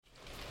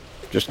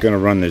just going to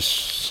run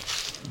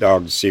this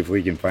dog to see if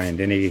we can find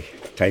any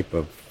type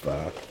of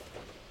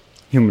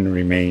human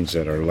remains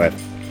that are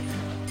left.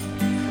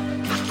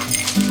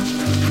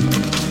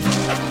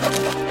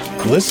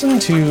 Listen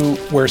to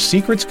Where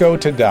Secrets Go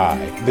to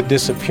Die, The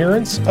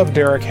Disappearance of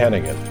Derek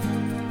Hennigan.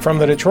 From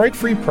the Detroit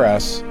Free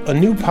Press, a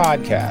new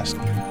podcast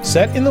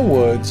set in the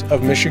woods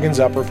of Michigan's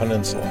Upper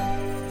Peninsula.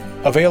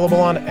 Available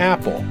on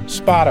Apple,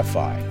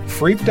 Spotify,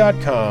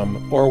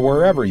 Freep.com, or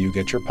wherever you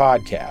get your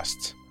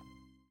podcasts.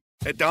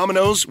 At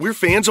Domino's, we're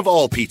fans of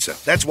all pizza.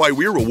 That's why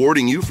we're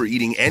rewarding you for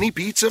eating any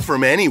pizza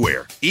from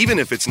anywhere, even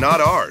if it's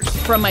not ours.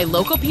 From my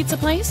local pizza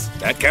place?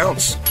 That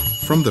counts.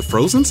 From the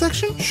frozen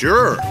section?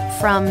 Sure.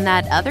 From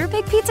that other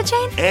big pizza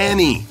chain?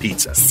 Any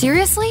pizza.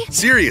 Seriously?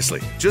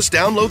 Seriously. Just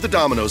download the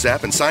Domino's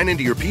app and sign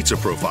into your pizza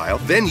profile.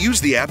 Then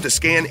use the app to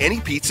scan any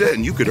pizza,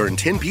 and you could earn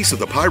 10 Piece of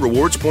the Pie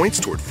Rewards points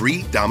toward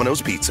free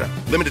Domino's pizza.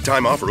 Limited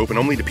time offer open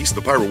only to Piece of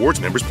the Pie Rewards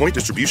members. Point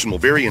distribution will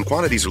vary and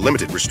quantities are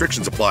limited.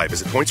 Restrictions apply.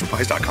 Visit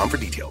pointsforpies.com for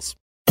details.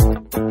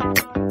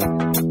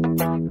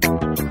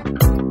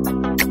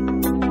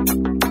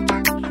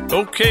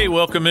 Okay,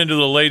 welcome into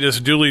the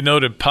latest Duly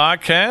Noted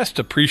podcast.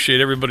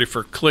 Appreciate everybody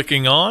for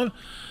clicking on.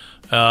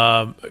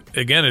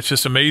 Again, it's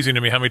just amazing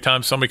to me how many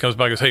times somebody comes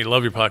by and goes, "Hey,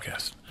 love your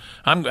podcast."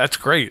 That's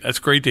great. That's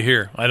great to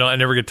hear. I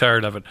never get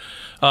tired of it.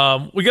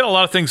 We got a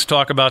lot of things to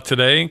talk about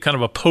today, kind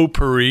of a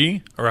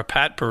potpourri, or a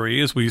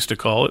patpourri, as we used to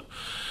call it.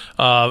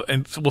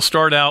 And we'll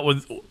start out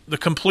with the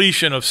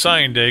completion of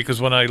signing day, because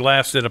when I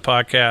last did a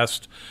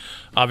podcast,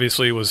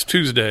 obviously it was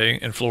Tuesday,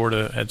 and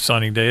Florida had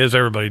signing day, as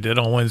everybody did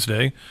on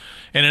Wednesday.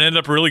 And it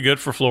ended up really good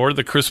for Florida.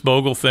 The Chris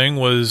Bogle thing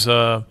was,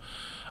 I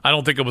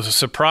don't think it was a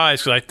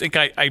surprise,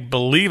 because I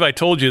believe I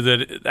told you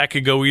that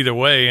could go either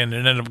way, and it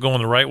ended up going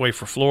the right way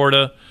for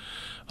Florida.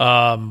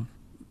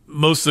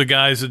 Most of the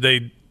guys that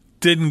they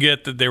didn't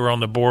get that they were on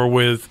the board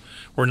with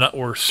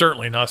were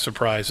certainly not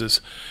surprises.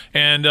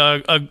 And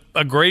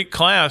a great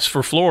class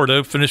for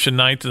Florida, finishing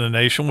 9th in the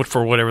nation,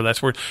 for whatever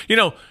that's worth. You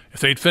know, if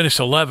they'd finished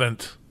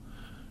 11th,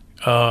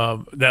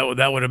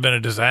 that would have been a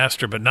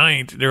disaster. But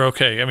 9th, they're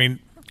okay. I mean,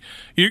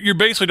 you're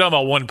basically talking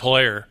about one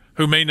player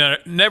who may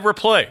never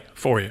play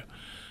for you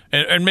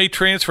and may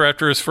transfer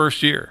after his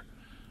first year.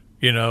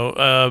 You know,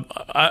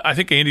 I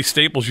think Andy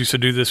Staples used to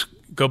do this,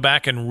 go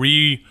back and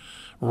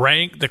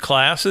rank the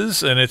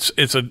classes, and it's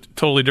a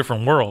totally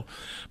different world.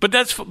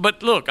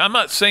 But look, I'm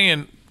not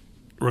saying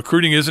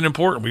recruiting isn't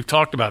important. We've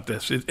talked about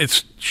this.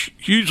 It's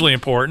hugely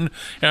important,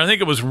 and I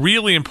think it was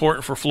really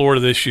important for Florida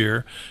this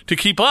year to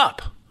keep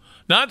up.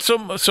 Not so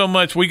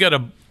much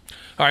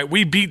all right,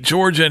 we beat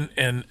Georgia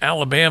and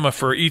Alabama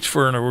for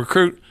a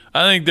recruit.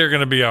 I think they're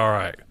going to be all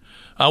right.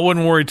 I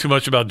wouldn't worry too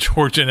much about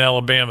Georgia and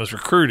Alabama's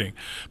recruiting.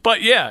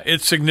 But, yeah,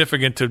 it's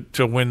significant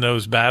to win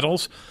those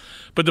battles.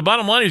 But the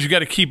bottom line is you got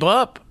to keep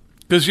up,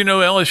 because, you know,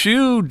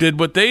 LSU did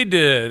what they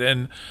did,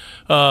 and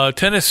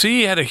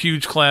Tennessee had a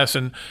huge class,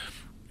 and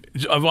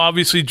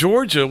obviously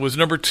Georgia was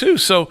number 2.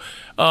 So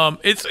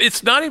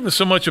it's not even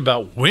so much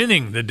about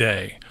winning the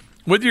day.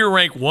 Whether you're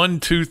ranked 1,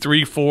 2,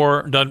 3,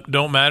 4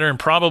 don't matter, and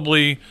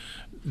probably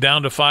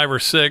down to 5 or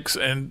 6,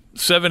 and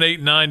 7,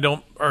 8, 9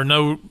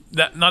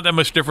 not that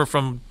much different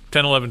from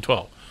 10, 11,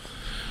 12.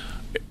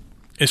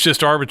 It's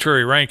just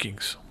arbitrary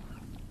rankings.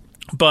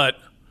 But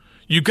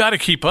you got to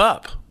keep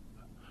up,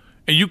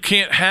 and you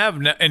can't have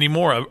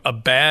anymore a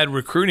bad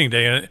recruiting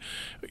day. And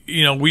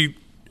you know,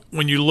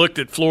 when you looked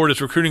at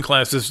Florida's recruiting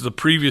classes the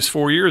previous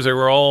 4 years, they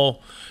were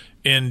all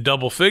in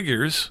double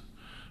figures.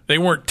 They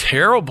weren't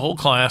terrible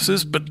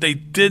classes, but they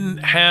didn't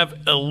have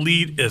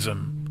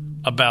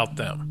elitism about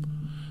them.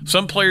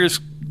 Some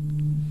players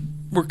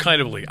were kind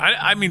of elite.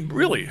 I mean,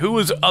 really, who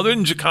was, other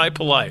than Ja'Kai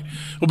Polite,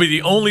 will be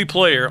the only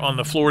player on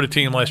the Florida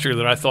team last year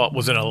that I thought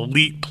was an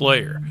elite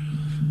player.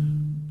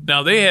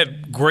 Now, they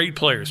had great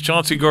players.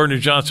 Chauncey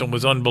Gardner-Johnson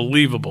was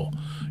unbelievable.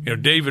 You know,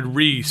 David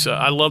Reese.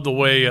 I love the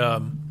way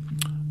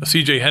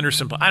C.J.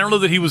 Henderson played. I don't know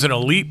that he was an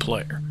elite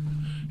player,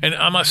 and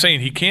I'm not saying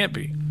he can't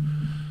be.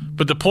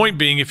 But the point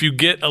being, if you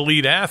get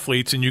elite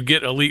athletes and you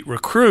get elite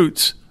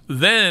recruits,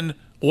 then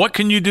what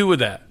can you do with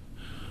that?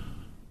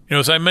 You know,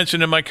 as I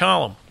mentioned in my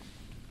column,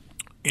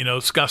 you know,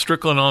 Scott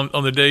Strickland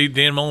on the day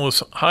Dan Mullen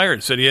was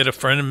hired said he had a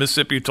friend in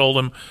Mississippi who told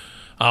him,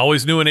 I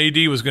always knew an AD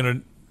was going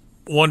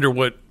to wonder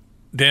what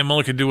Dan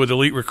Mullen could do with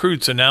elite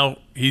recruits, and now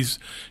he's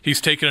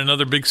taken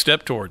another big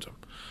step towards them.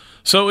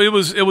 So it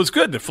was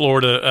good that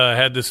Florida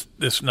had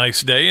this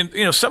nice day. And,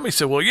 you know, somebody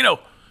said, well, you know,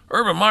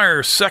 Urban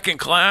Meyer's second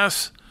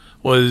class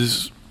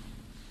was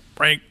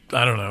ranked,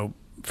 I don't know,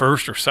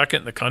 1st or 2nd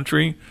in the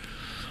country.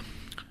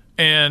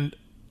 And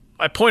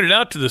I pointed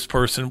out to this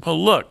person,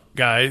 well, look,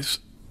 guys,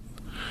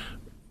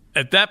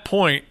 at that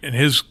point in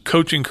his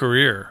coaching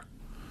career,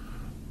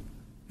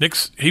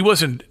 he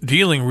wasn't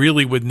dealing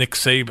really with Nick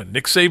Saban.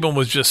 Nick Saban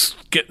was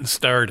just getting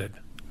started.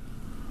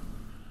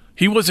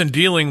 He wasn't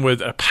dealing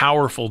with a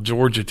powerful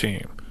Georgia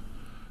team.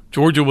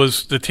 Georgia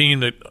was the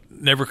team that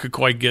never could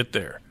quite get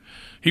there.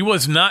 He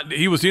was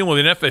dealing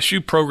with an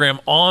FSU program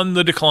on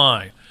the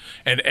decline.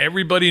 And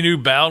everybody knew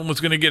Bowden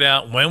was going to get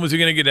out. When was he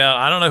going to get out?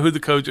 I don't know who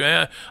the coach.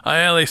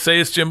 They say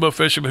it's Jimbo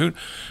Fisher, but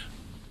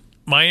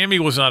Miami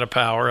was not a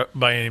power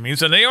by any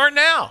means, and they are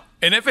now.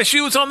 And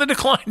FSU is on the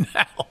decline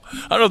now.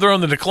 I don't know if they're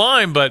on the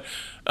decline, but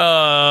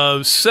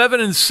 7-6,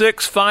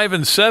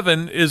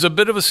 5-7 is a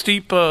bit of a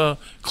steep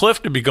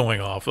cliff to be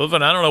going off of,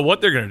 and I don't know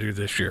what they're going to do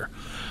this year.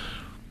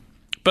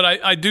 But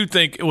I do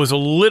think it was a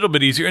little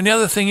bit easier. And the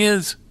other thing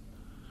is,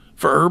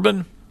 for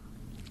Urban,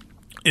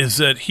 is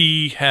that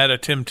he had a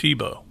Tim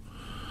Tebow.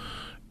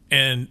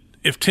 And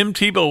if Tim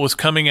Tebow was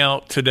coming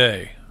out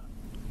today,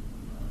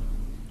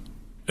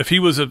 if he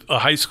was a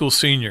high school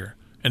senior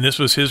and this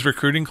was his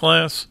recruiting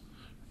class,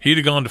 he'd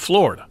have gone to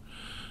Florida.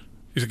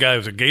 He's a guy who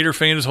was a Gator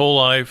fan his whole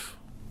life.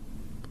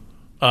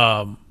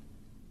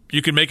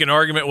 You can make an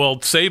argument, well,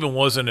 Saban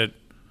wasn't at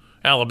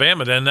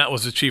Alabama then. That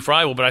was the chief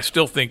rival. But I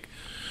still think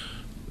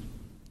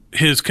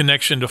his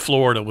connection to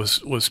Florida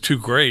was too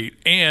great.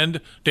 And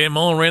Dan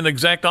Mullen ran the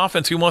exact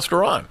offense he wants to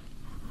run.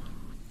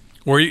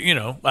 Where, you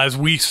know, as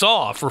we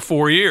saw for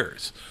 4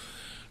 years.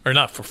 Or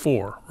not for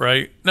 4,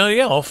 right? No,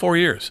 yeah, all 4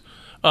 years.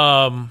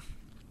 I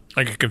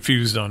get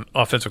confused on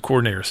offensive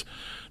coordinators.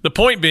 The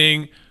point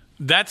being,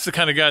 that's the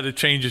kind of guy that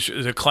changes,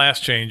 is a class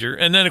changer.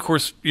 And then, of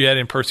course, you had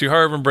in Percy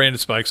Harvin, Brandon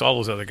Spikes, all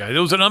those other guys. It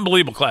was an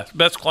unbelievable class.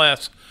 Best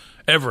class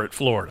ever at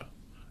Florida,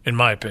 in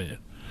my opinion.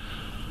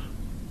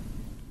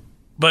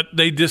 But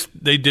they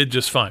did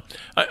just fine.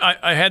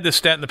 I had this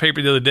stat in the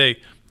paper the other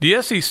day.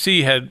 The SEC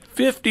had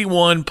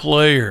 51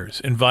 players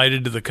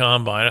invited to the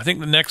Combine. I think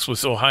the next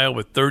was Ohio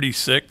with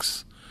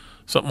 36,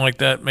 something like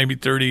that, maybe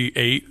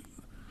 38.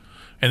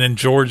 And then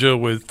Georgia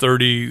with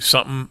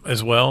 30-something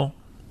as well.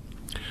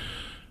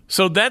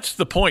 So that's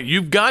the point.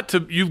 You've got to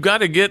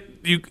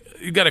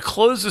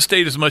close the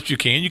state as much as you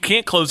can. You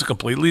can't close it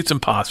completely. It's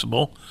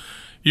impossible.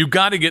 You've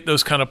got to get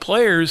those kind of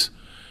players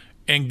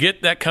and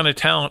get that kind of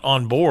talent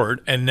on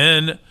board, and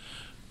then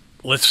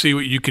let's see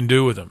what you can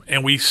do with them.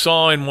 And we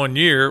saw in 1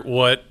 year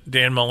what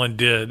Dan Mullen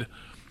did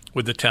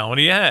with the talent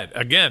he had.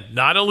 Again,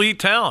 not elite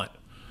talent.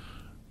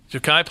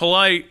 Ja'Kai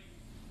Polite,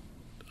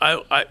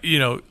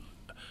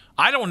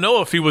 I don't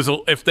know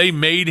if they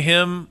made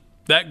him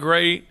that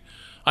great.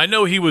 I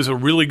know he was a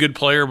really good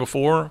player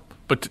before,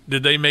 but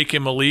did they make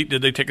him elite?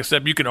 Did they take a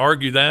step? You can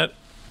argue that.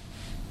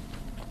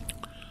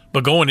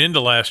 But going into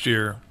last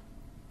year,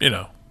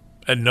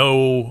 had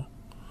no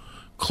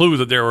clue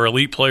that there were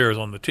elite players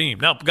on the team.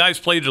 Now, guys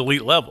played at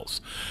elite levels.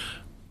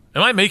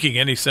 Am I making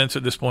any sense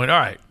at this point? All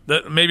right,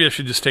 maybe I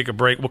should just take a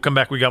break. We'll come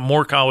back. We got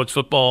more college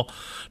football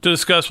to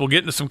discuss. We'll get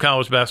into some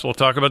college basketball. We'll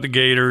talk about the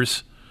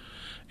Gators,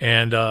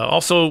 and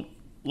also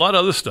a lot of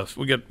other stuff.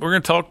 We're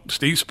going to talk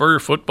Steve Spurrier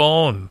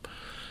football and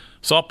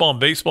softball and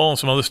baseball and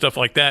some other stuff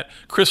like that.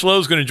 Chris Low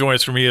is going to join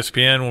us from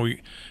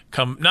ESPN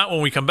not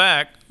when we come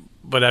back,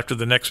 but after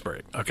the next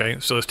break. Okay,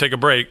 so let's take a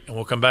break, and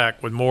we'll come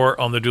back with more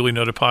on the Duly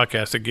Noted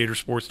podcast at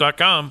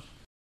Gatorsports.com.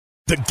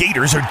 The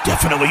Gators are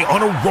definitely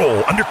on a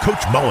roll under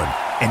Coach Mullen,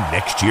 and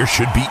next year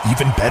should be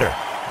even better.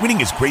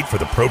 Winning is great for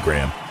the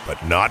program,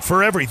 but not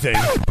for everything.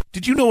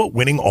 Did you know what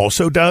winning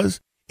also does?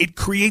 It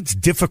creates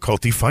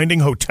difficulty finding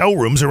hotel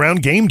rooms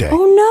around game day.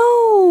 Oh, no.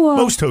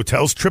 Most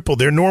hotels triple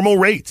their normal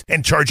rates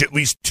and charge at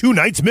least 2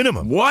 nights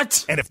minimum.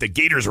 What? And if the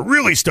Gators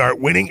really start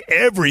winning,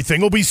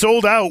 everything will be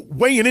sold out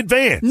way in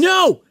advance.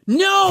 No!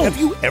 Have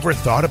you ever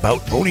thought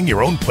about owning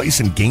your own place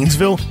in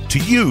Gainesville to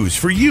use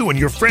for you and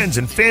your friends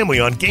and family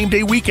on game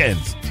day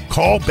weekends?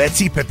 Call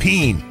Betsy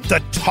Pepine,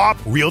 the top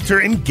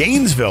realtor in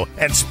Gainesville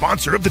and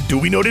sponsor of the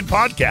Duly Noted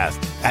podcast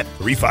at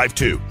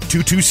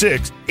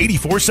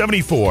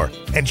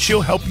 352-226-8474. And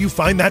she'll help you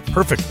find that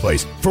perfect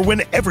place for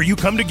whenever you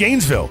come to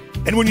Gainesville.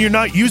 And when you're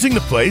not using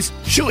the place,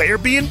 she'll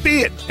Airbnb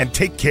it and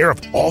take care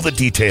of all the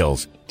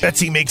details.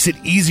 Betsy makes it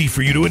easy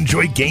for you to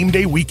enjoy game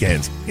day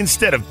weekends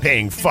instead of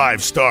paying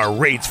 5-star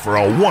rates for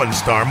a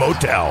 1-star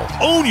motel.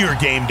 Own your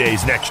game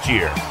days next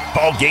year.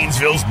 Call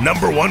Gainesville's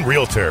 #1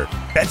 realtor,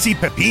 Betsy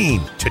Pepine,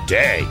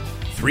 today.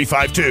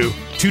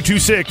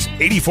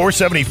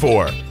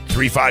 352-226-8474.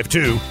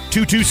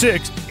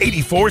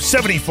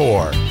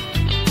 352-226-8474.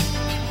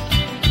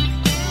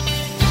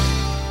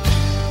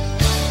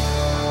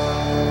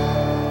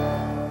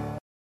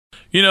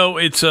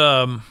 It's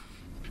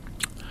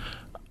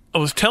I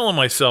was telling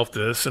myself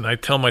this, and I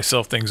tell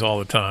myself things all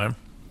the time.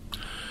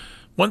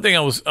 One thing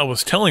I was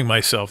telling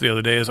myself the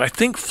other day is I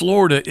think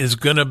Florida is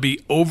going to be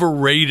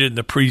overrated in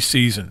the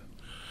preseason.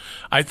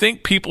 I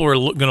think people are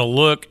going to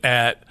look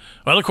at,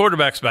 the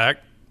quarterback's back.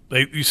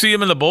 You see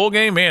him in the bowl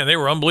game, man, they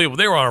were unbelievable.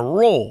 They were on a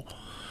roll.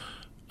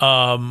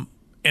 And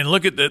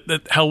look at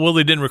how well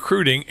they did in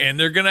recruiting, and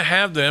they're going to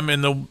have them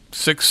in the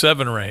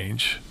 6-7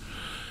 range.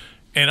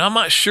 And I'm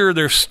not sure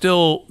they're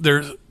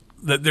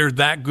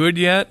that good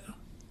yet.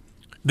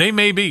 They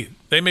may be.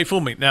 They may fool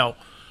me. Now,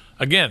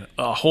 again,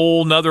 a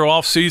whole nother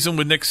offseason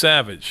with Nick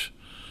Savage.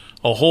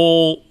 A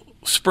whole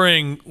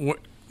spring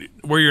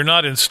where you're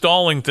not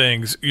installing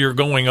things, you're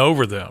going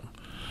over them.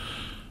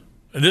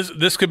 And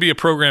this could be a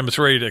program that's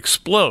ready to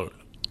explode.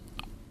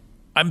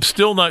 I'm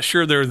still not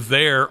sure they're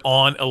there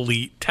on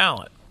elite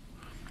talent,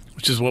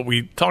 which is what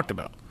we talked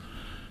about.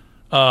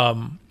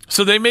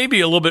 So they may be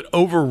a little bit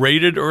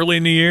overrated early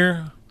in the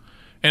year.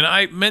 And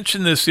I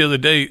mentioned this the other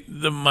day.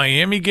 The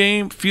Miami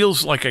game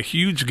feels like a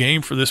huge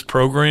game for this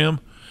program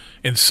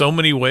in so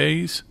many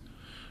ways.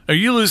 Now,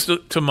 you lose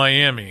to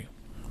Miami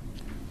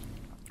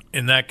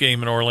in that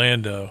game in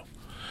Orlando,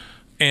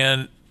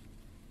 and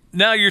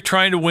now you're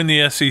trying to win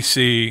the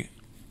SEC,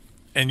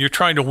 and you're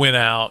trying to win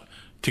out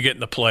to get in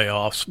the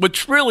playoffs,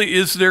 which really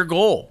is their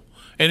goal,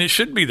 and it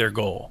should be their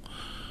goal.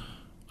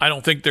 I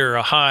don't think they're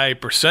a high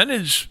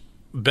percentage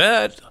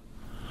bet,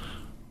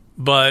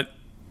 but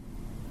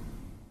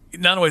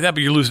not only that,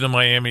 but you're losing to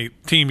Miami,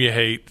 team you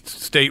hate,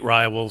 state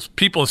rivals.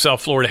 People in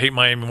South Florida hate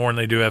Miami more than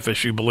they do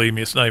FSU. Believe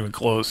me, it's not even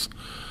close.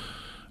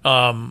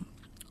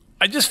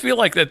 I just feel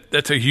like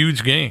that's a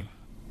huge game,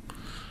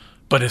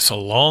 but it's a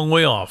long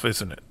way off,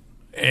 isn't it?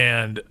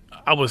 And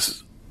I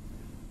was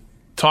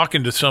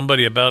talking to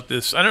somebody about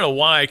this. I don't know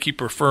why I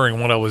keep referring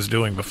what I was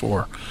doing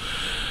before.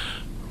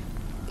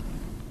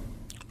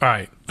 All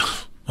right,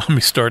 let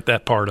me start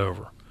that part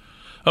over.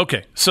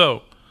 Okay,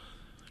 so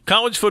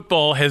college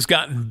football has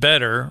gotten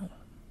better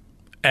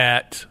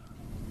at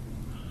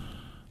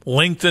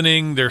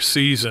lengthening their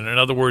season. In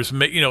other words,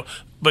 when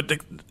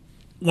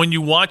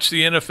you watch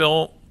the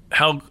NFL,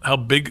 how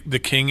big the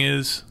king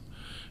is,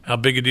 how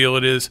big a deal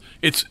it is,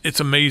 it's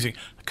amazing.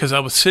 Because I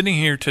was sitting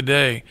here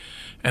today,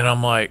 and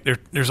I'm like,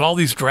 there's all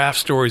these draft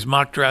stories,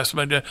 mock drafts,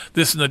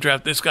 this in the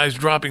draft, this guy's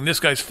dropping, this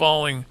guy's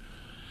falling.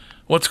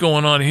 What's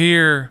going on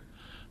here?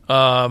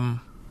 Kyler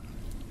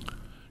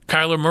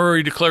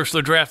Murray declares for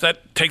the draft.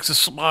 That takes a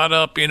spot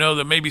up,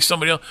 that maybe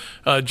somebody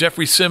else.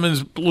 Jeffrey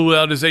Simmons blew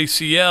out his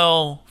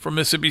ACL from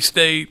Mississippi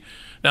State.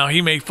 Now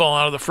he may fall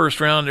out of the first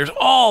round. There's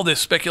all this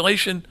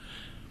speculation.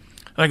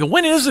 And I go,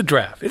 when is the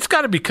draft? It's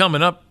got to be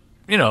coming up,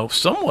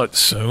 somewhat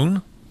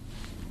soon.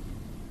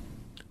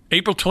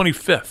 April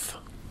 25th.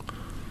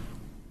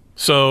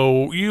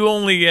 So you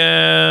only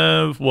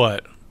have,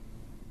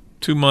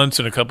 2 months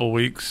and a couple of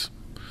weeks.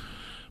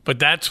 But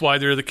that's why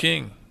they're the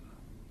king.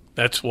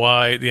 That's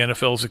why the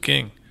NFL is the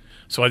king.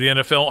 That's why the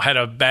NFL had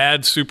a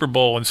bad Super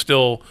Bowl and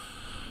still,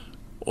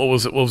 what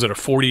was it, a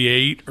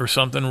 48 or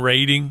something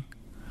rating?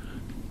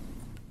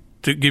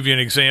 To give you an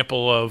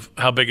example of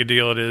how big a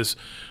deal it is,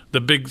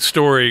 the big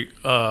story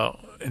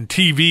in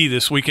TV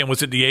this weekend was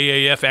that the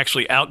AAF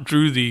actually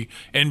outdrew the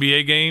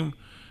NBA game.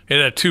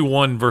 It had a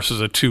 2-1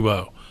 versus a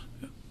 2-0.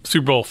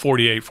 Super Bowl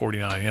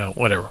 48-49,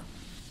 whatever.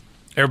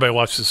 Everybody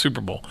watched the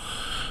Super Bowl.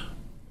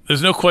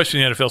 There's no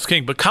question the NFL's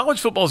king, but college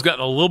football has gotten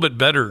a little bit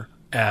better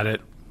at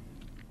it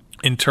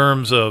in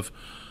terms of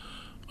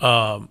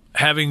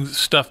having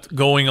stuff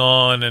going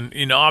on.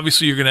 And,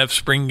 obviously you're going to have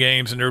spring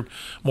games and there's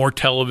more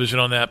television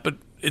on that, but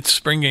it's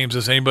spring games.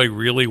 Does anybody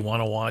really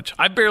want to watch?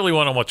 I barely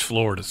want to watch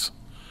Florida's,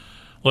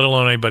 let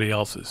alone anybody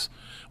else's.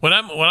 When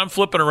I'm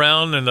flipping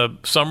around in the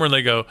summer and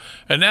they go,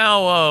 and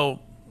now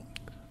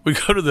we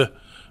go to the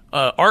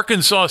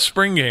Arkansas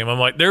spring game. I'm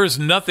like, there is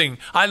nothing.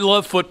 I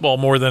love football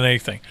more than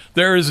anything.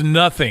 There is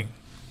nothing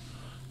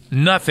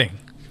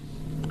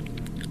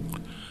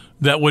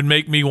that would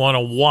make me want to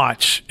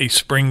watch a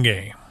spring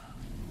game.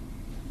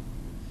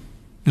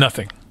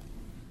 Nothing.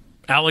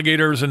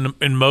 Alligators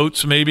and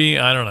moats, maybe.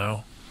 I don't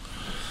know.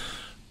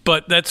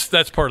 But that's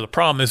part of the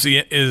problem.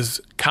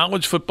 Is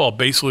college football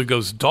basically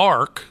goes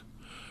dark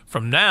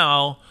from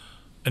now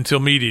until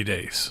media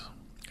days,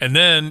 and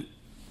then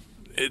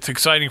it's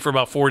exciting for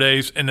about 4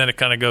 days, and then it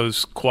kind of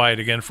goes quiet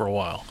again for a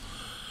while.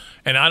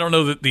 And I don't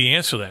know that the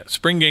answer to that.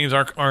 Spring games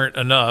aren't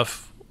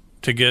enough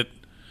to get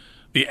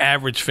the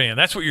average fan.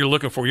 That's what you're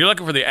looking for. You're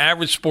looking for the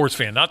average sports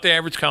fan, not the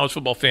average college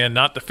football fan,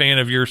 not the fan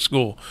of your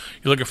school.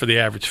 You're looking for the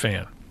average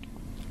fan.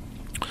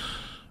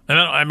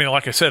 And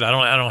like I said, I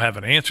don't have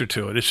an answer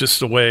to it. It's just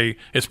the way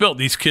it's built.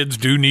 These kids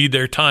do need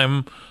their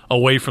time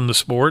away from the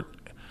sport.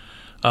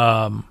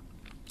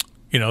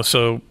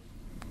 So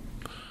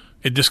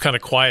it just kind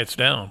of quiets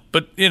down.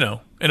 But, in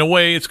a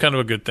way, it's kind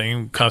of a good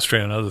thing,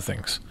 concentrate on other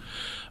things.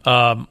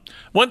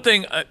 One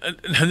thing,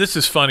 and this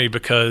is funny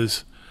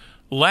because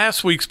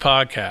last week's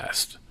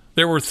podcast,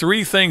 there were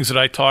 3 things that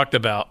I talked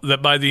about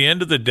that by the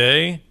end of the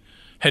day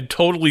had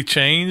totally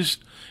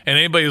changed. And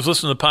anybody who's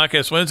listening to the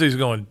podcast Wednesday is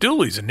going,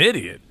 Dooley's an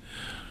idiot.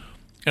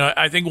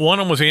 I think one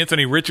of them was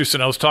Anthony Richardson.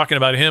 I was talking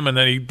about him, and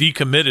then he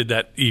decommitted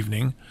that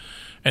evening.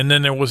 And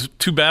then there was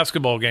 2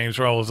 basketball games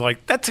where I was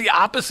like, that's the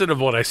opposite of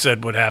what I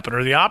said would happen,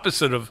 or the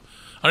opposite of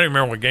 – I don't even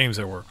remember what games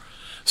there were.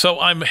 So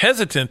I'm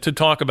hesitant to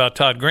talk about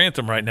Todd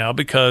Grantham right now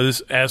because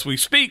as we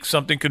speak,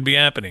 something could be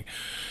happening.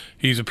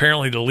 He's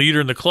apparently the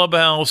leader in the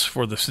clubhouse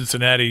for the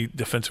Cincinnati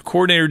defensive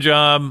coordinator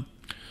job.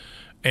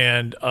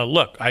 And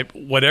look,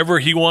 whatever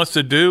he wants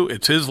to do,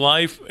 it's his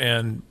life.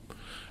 And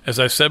as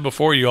I said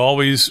before, you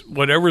always –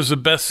 whatever's the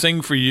best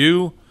thing for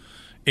you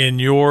in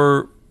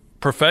your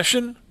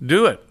profession,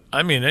 do it.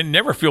 I mean, I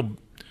never feel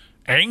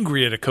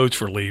angry at a coach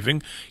for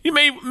leaving. You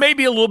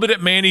maybe a little bit at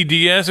Manny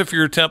Diaz if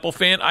you're a Temple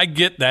fan. I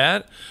get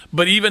that.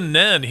 But even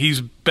then,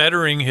 he's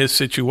bettering his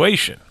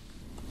situation.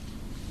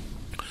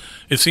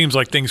 It seems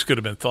like things could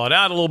have been thought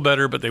out a little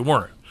better, but they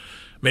weren't.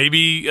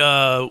 Maybe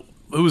who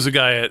was the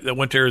guy that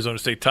went to Arizona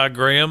State? Todd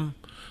Graham,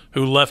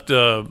 who left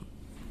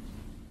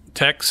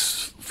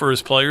texts for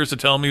his players to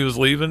tell him he was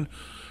leaving?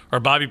 Or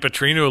Bobby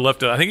Petrino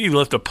I think he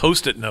left a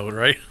Post-it note,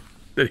 right,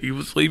 that he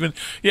was leaving.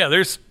 Yeah,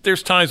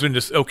 there's times when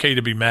it's okay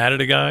to be mad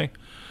at a guy.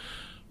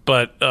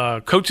 But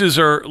coaches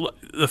are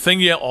the thing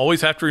you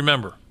always have to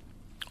remember.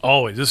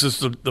 Always. This is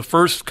the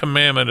first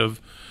commandment of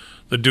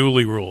the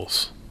Dooley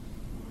rules,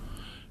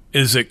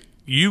 is that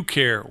you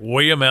care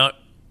way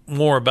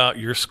more about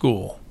your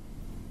school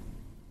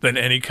than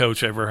any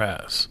coach ever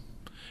has.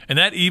 And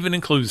that even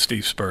includes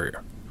Steve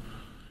Spurrier.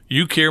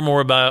 You care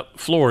more about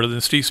Florida than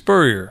Steve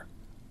Spurrier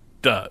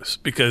does,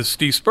 because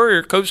Steve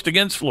Spurrier coached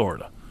against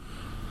Florida.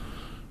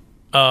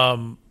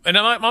 And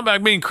I'm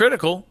not being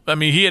critical. I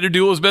mean, he had to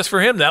do what was best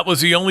for him. That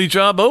was the only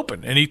job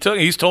open, and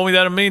he's told me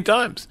that a million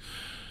times.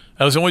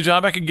 That was the only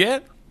job I could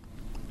get.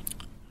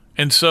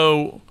 And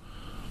so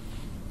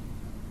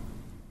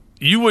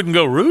you wouldn't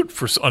go root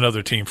for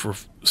another team for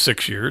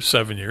 6 years,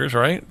 7 years,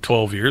 right?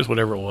 12 years,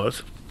 whatever it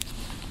was.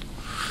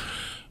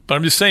 But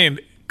I'm just saying,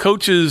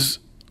 coaches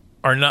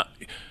are not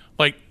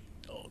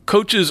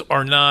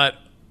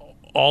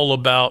all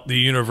about the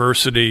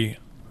university,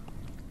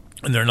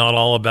 and they're not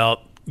all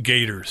about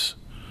Gators,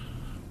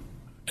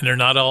 and they're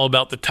not all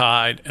about the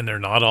Tide, and they're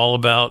not all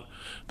about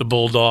the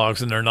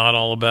Bulldogs, and they're not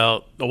all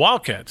about the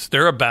Wildcats.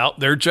 They're about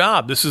their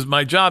job. This is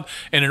my job,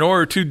 and in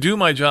order to do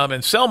my job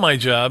and sell my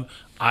job,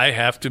 I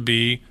have to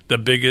be the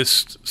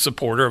biggest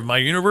supporter of my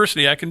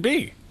university I can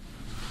be.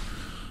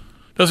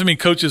 Doesn't mean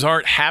coaches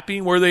aren't happy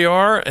where they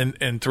are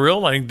and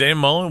thrilled. I think Dan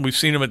Mullen, we've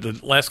seen him at the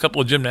last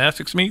couple of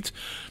gymnastics meets.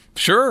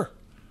 Sure,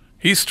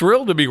 he's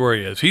thrilled to be where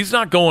he is. He's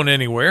not going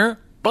anywhere,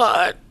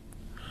 but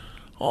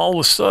all of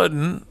a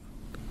sudden,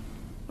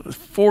 the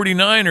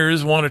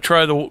 49ers want to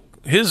try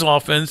his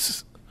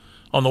offense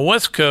on the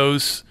West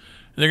Coast,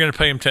 and they're going to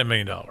pay him $10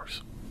 million.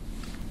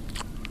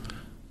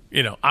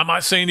 I'm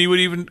not saying he would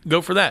even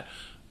go for that.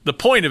 The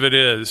point of it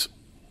is,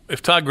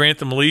 if Todd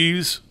Grantham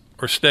leaves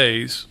or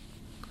stays,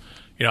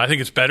 I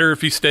think it's better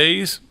if he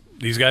stays.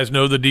 These guys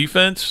know the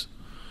defense.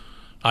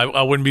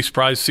 I wouldn't be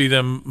surprised to see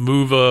them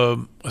move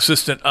a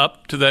assistant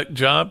up to that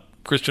job,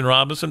 Christian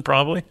Robinson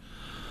probably.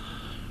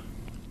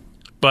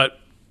 But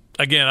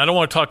again, I don't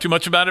want to talk too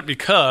much about it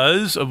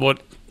because of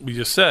what we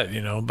just said.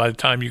 By the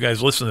time you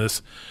guys listen to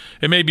this,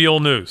 it may be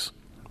old news.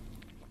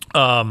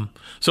 So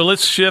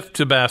let's shift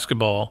to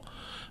basketball.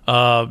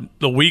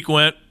 The week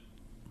went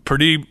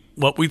pretty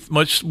what we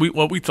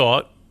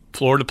thought.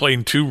 Florida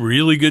playing two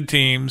really good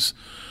teams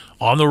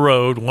on the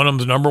road. One of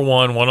them's number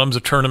one. One of them's a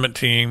tournament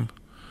team.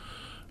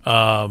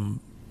 And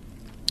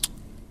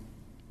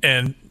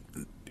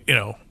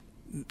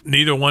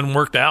neither one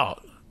worked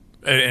out.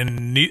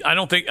 And I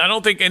don't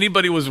think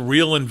anybody was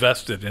real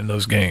invested in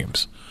those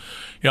games.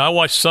 I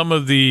watched some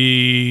of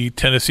the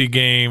Tennessee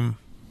game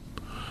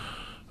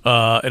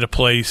at a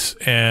place,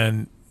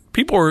 and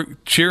people were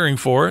cheering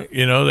for it.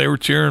 They were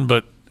cheering,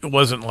 but it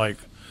wasn't like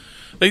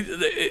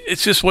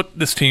it's just what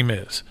this team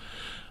is.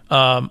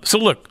 So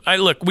look,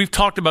 we've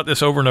talked about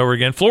this over and over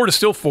again. Florida's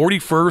still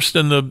 41st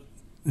in the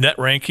net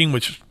ranking,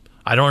 which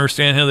I don't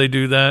understand how they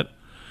do that.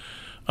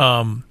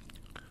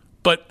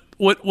 But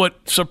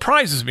what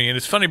surprises me, and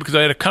it's funny because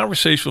I had a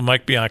conversation with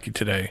Mike Bianchi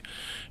today,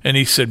 and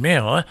he said,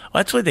 "Man,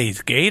 what's with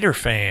these Gator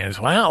fans?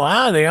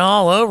 Wow, they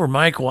all over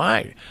Mike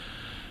White."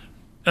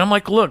 And I'm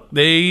like, look,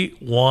 they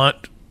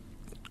want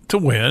to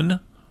win.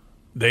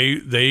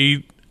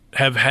 They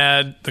have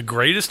had the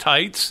greatest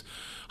heights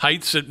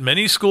that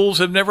many schools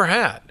have never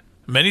had.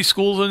 Many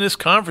schools in this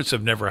conference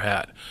have never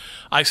had.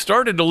 I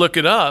started to look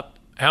it up,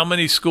 how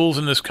many schools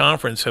in this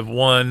conference have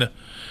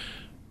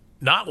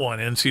not won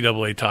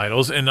NCAA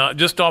titles. And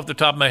just off the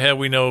top of my head,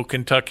 we know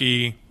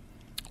Kentucky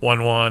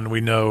won one.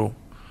 We know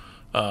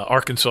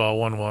Arkansas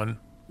won one.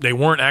 They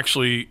weren't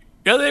actually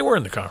 – they were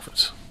in the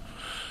conference.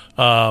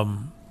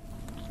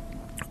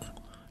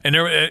 And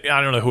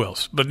I don't know who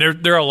else, but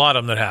there are a lot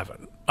of them that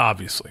haven't,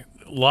 obviously.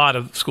 A lot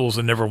of schools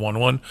that never won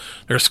one.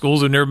 There are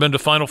schools that have never been to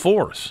Final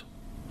Fours.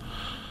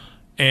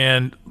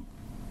 And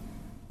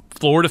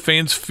Florida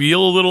fans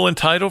feel a little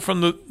entitled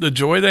from the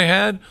joy they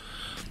had,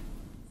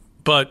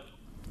 but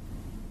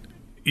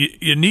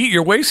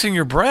you're wasting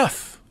your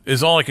breath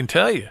is all I can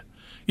tell you.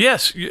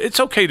 Yes, it's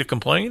okay to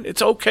complain.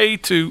 It's okay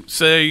to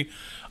say,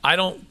 I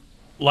don't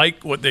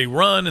like what they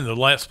run in the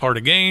last part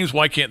of games.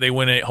 Why can't they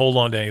hold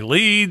on to any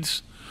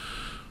leads?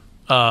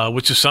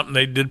 Which is something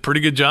they did a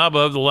pretty good job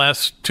of the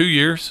last 2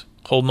 years,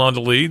 holding on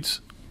to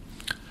leads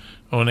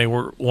when they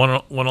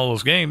won all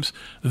those games.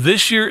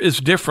 This year is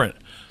different.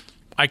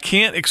 I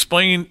can't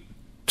explain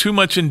too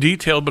much in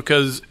detail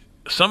because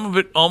some of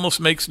it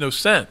almost makes no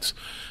sense.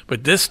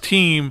 But this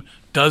team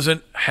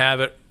doesn't have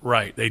it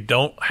right. They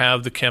don't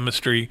have the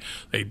chemistry.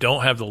 They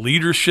don't have the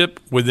leadership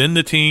within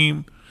the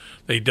team.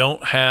 They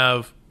don't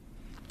have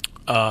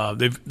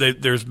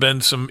there's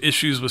been some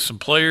issues with some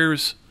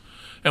players.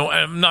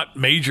 And not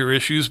major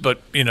issues, but,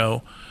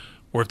 where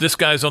if this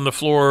guy's on the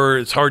floor,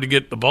 it's hard to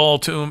get the ball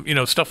to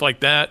him, stuff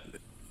like that.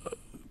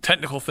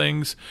 Technical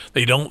things.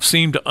 They don't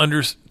seem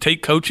to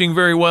take coaching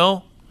very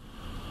well.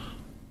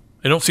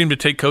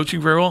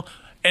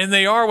 And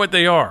they are what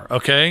they are,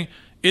 okay?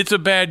 It's a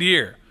bad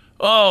year.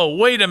 Oh,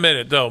 wait a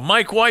minute, though.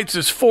 Mike White's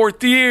his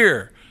 4th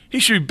year. He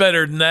should be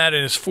better than that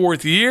in his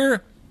 4th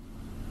year.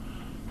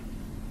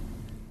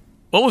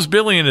 What was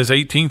Billy in his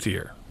 18th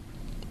year?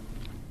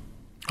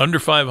 Under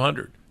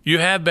 500. You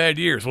have bad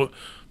years. Well,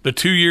 the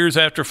 2 years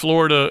after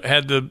Florida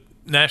had the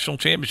national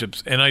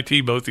championships,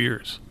 NIT both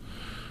years.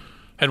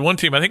 Had one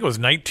team, I think it was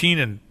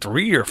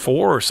 19-3 or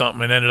 4 or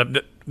something, and ended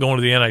up going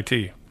to the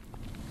NIT.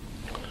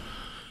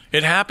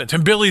 It happens.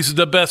 And Billy's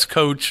the best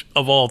coach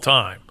of all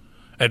time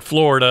at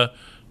Florida.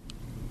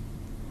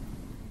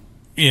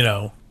 You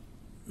know,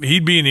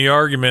 he'd be in the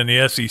argument in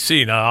the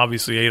SEC. Now,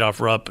 obviously, Adolph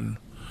Rupp. And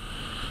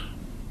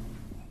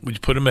would you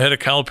put him ahead of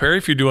Calipari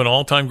if you're doing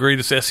all-time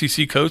greatest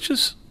SEC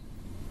coaches?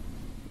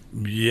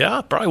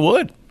 Yeah, probably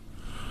would.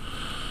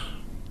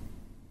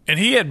 And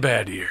he had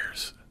bad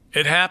years.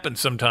 It happens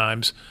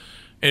sometimes.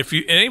 If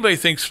anybody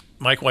thinks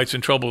Mike White's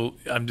in trouble,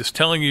 I'm just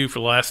telling you for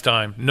the last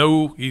time,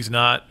 no, he's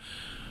not.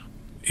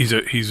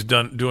 He's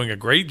doing a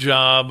great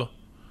job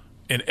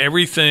in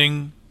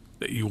everything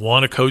that you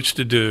want a coach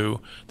to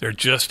do. They're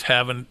just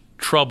having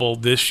trouble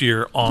this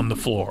year on the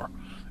floor.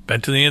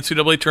 Been to the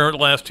NCAA tournament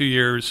the last 2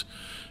 years,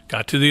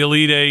 got to the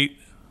Elite Eight,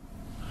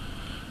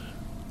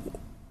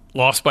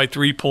 lost by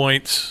 3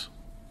 points.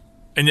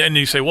 And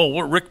you say,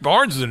 well, Rick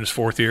Barnes is in his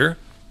 4th year.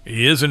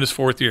 He is in his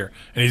 4th year,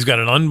 and he's got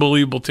an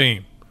unbelievable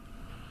team.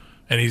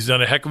 And he's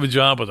done a heck of a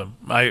job with them.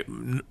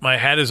 My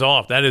hat is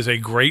off. That is a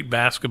great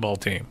basketball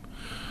team.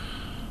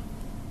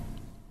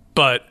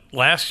 But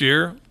last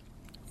year,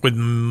 with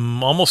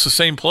almost the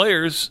same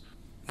players,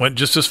 went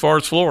just as far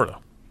as Florida.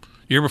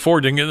 Year before,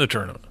 didn't get in the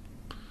tournament.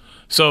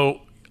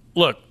 So,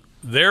 look,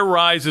 their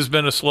rise has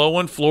been a slow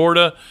one.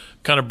 Florida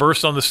kind of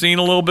burst on the scene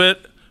a little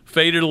bit,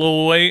 faded a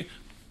little away.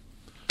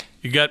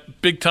 You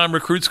got big-time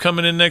recruits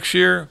coming in next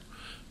year.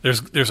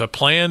 There's a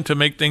plan to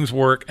make things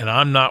work, and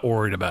I'm not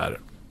worried about it.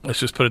 Let's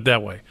just put it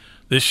that way.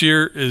 This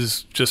year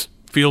just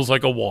feels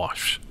like a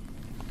wash.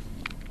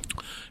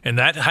 And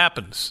that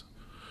happens.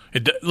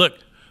 Look,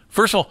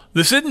 first of all,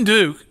 this isn't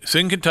Duke. This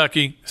isn't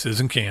Kentucky. This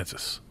isn't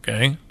Kansas.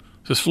 Okay?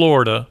 This is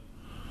Florida,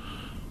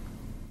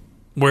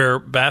 where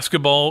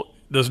basketball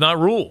does not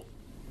rule.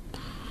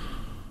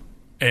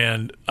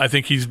 And I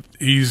think he's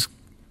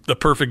the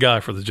perfect guy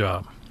for the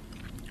job.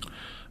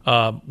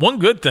 One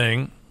good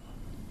thing,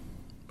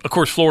 of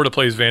course, Florida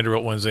plays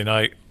Vanderbilt Wednesday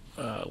night,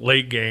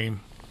 late game.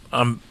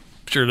 I'm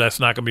sure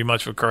that's not going to be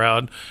much of a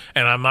crowd,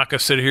 and I'm not going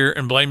to sit here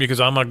and blame you because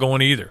I'm not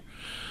going either.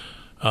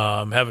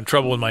 I'm having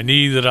trouble with my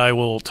knee that I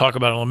will talk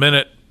about in a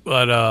minute,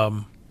 but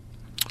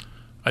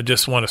I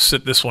just want to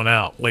sit this one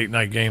out, late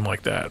night game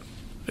like that.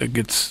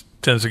 It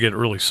tends to get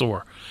really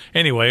sore.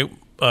 Anyway,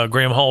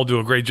 Graham Hall will do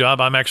a great job.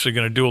 I'm actually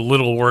going to do a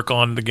little work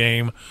on the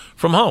game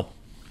from home.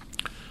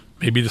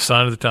 Maybe the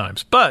sign of the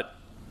times. But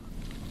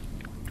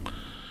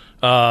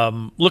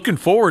looking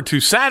forward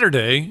to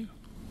Saturday,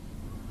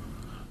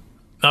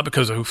 not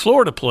because of who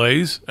Florida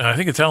plays, and I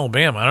think it's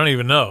Alabama. I don't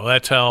even know.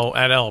 That's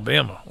at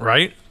Alabama,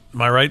 right?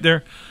 Am I right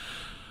there?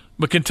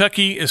 But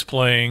Kentucky is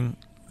playing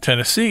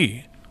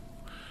Tennessee.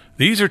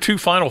 These are 2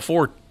 Final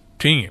Four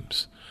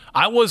teams.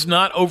 I was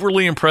not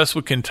overly impressed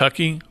with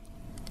Kentucky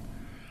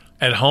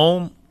at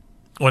home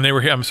when they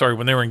were here.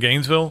 When they were in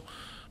Gainesville,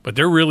 but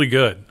they're really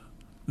good.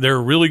 They're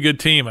a really good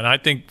team, and I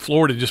think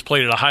Florida just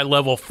played at a high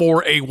level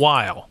for a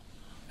while,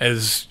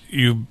 as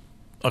you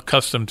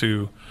accustomed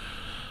to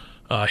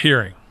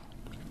hearing.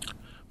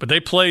 But they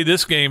play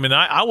this game, and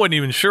I wasn't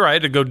even sure. I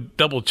had to go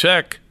double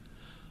check.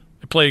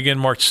 They play again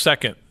March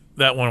 2nd.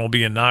 That one will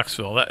be in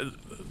Knoxville. That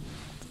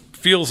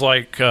feels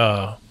like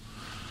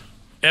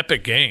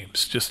epic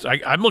games.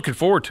 I'm looking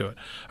forward to it.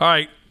 All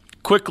right,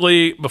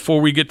 quickly,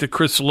 before we get to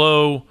Chris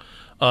Low,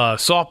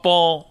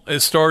 softball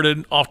has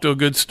started, off to a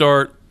good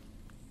start.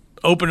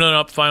 Opening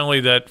up finally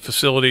that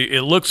facility.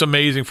 It looks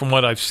amazing from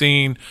what I've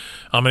seen.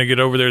 I'm going to get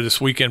over there this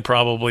weekend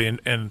probably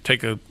and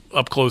take a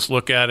up-close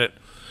look at it.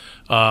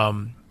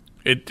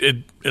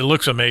 It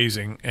looks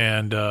amazing,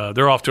 and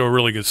they're off to a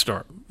really good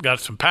start. Got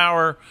some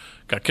power,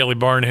 got Kelly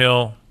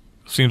Barnhill.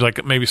 Seems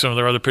like maybe some of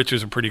their other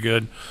pitchers are pretty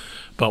good,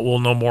 but we'll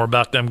know more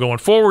about them going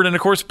forward. And,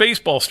 of course,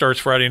 baseball starts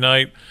Friday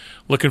night.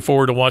 Looking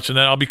forward to watching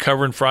that. I'll be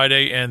covering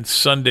Friday and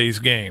Sunday's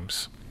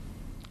games.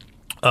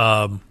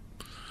 I'm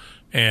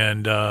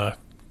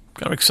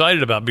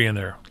excited about being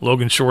there.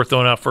 Logan Shore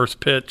throwing out first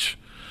pitch.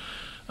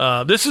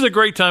 This is a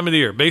great time of the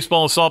year.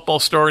 Baseball and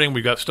softball starting.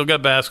 We've still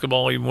got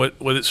basketball, even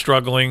with it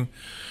struggling.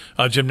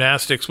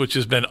 Gymnastics, which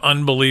has been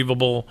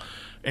unbelievable.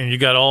 And you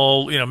got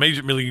all,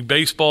 Major League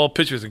Baseball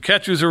pitchers and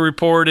catchers are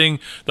reporting.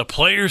 The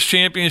Players'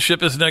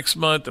 Championship is next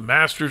month. The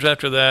Masters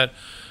after that.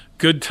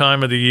 Good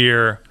time of the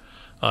year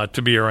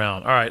to be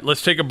around. All right,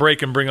 let's take a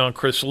break and bring on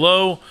Chris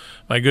Low,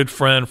 my good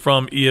friend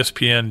from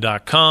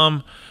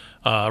ESPN.com.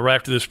 Right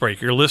after this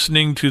break, you're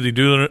listening to the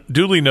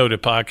Duly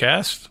Noted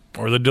podcast,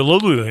 or the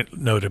Duly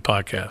Noted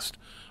podcast.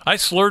 I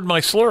slurred my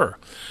slur.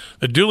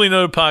 The Duly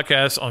Noted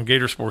podcast on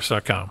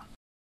Gatorsports.com.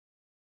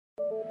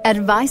 At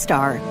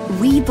ViStar,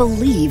 we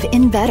believe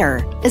in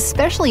better,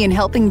 especially in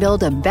helping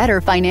build a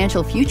better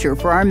financial future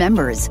for our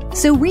members.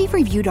 So we've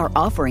reviewed our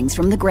offerings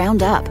from the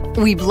ground up.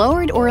 We've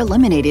lowered or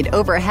eliminated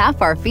over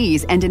half our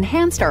fees and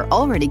enhanced our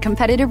already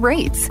competitive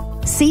rates,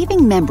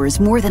 saving members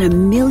more than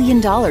 $1 million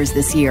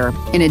this year,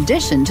 in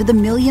addition to the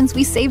millions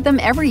we save them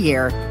every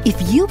year.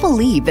 If you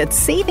believe that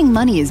saving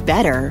money is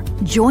better,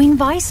 join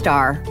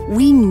ViStar.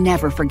 We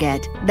never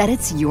forget that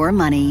it's your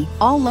money.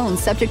 All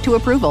loans subject to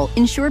approval,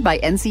 insured by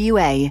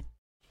NCUA.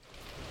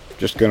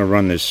 Just going to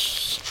run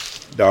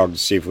this dog to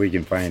see if we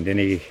can find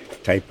any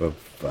type of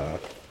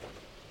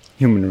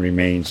human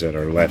remains that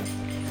are left.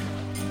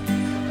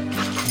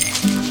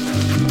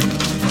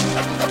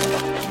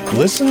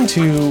 Listen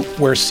to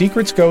Where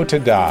Secrets Go to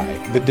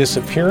Die, The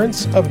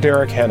Disappearance of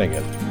Derek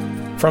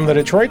Hennigan. From the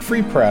Detroit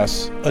Free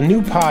Press, a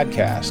new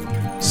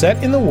podcast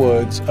set in the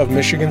woods of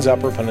Michigan's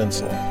Upper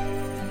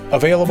Peninsula.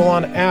 Available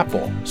on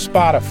Apple,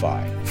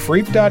 Spotify,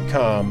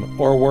 Freep.com,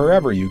 or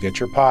wherever you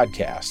get your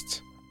podcasts.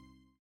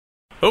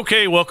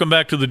 Okay, welcome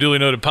back to the Duly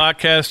Noted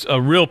podcast.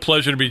 A real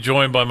pleasure to be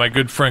joined by my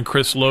good friend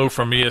Chris Low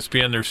from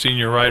ESPN, their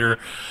senior writer,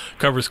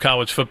 covers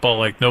college football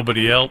like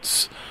nobody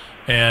else.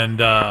 And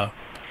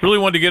really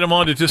wanted to get him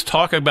on to just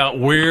talk about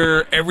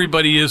where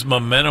everybody is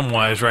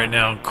momentum-wise right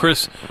now.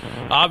 Chris,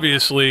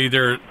 obviously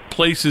there are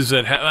places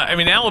that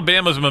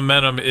Alabama's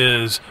momentum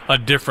is a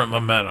different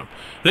momentum.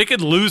 They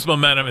could lose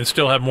momentum and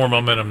still have more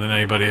momentum than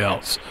anybody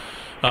else.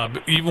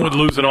 Even with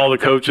losing all the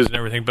coaches and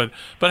everything. But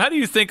how do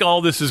you think all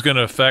this is going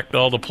to affect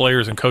all the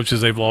players and coaches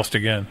they've lost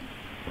again?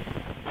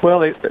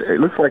 Well, it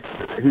looks like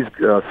Saban's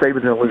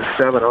going to lose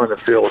 7 on the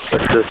field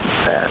assistant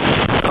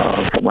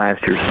staff from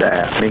last year's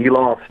staff. I mean, he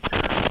lost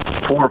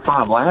 4 or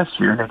 5 last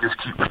year, and they just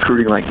keep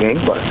recruiting like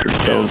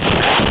gangbusters.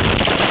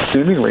 So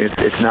seemingly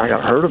it's not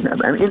going to hurt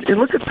him. I mean, and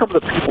look at some of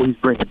the people he's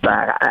bringing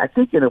back. I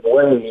think in a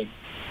way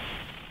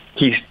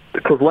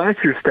because last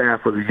year's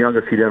staff was the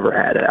youngest he'd ever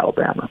had at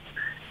Alabama.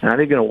 And I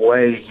think in a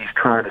way he's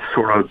trying to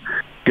sort of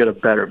get a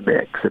better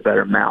mix, a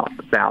better balance.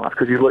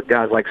 Because you look at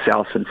guys like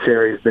Sal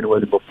Sinceri, who's been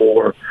with him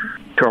before.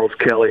 Charles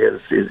Kelly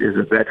is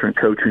a veteran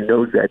coach who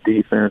knows that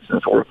defense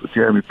and has worked with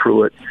Jeremy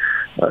Pruitt.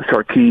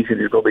 Sarkisian,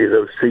 who's going to be his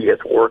OC, has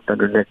worked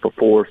under Nick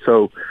before.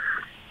 So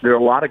there are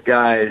a lot of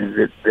guys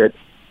that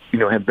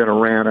have been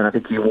around, and I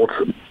think he wants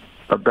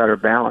a better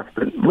balance.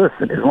 But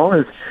listen, as long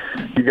as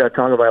you got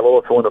Tonga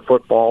Vailoa throwing the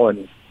football,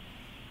 and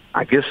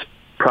I guess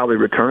probably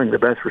returning the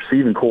best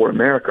receiving core in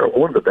America, or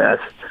one of the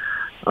best,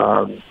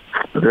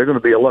 they're going to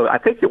be a low. I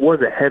think it was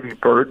a heavy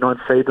burden on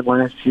Saban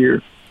last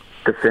year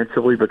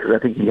defensively, because I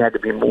think he had to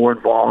be more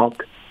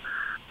involved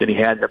than he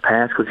had in the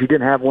past, because he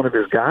didn't have one of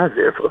his guys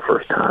there for the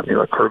first time,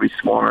 like Kirby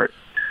Smart,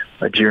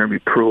 Jeremy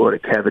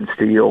Pruitt, Kevin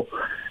Steele,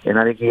 and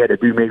I think he had to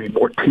do maybe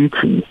more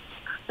teaching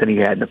than he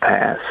had in the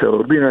past. So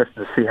it'll be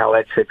interesting to see how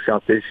that shakes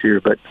out this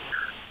year, but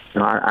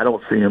I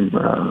don't see him.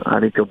 I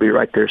think he'll be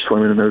right there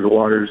swimming in those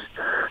waters,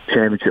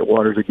 championship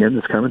waters again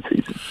this coming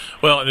season.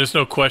 Well, there's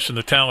no question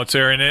the talent's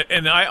there.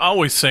 And I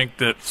always think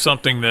that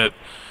something that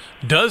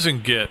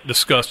doesn't get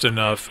discussed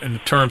enough in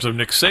terms of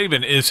Nick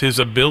Saban is his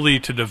ability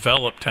to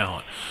develop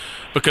talent.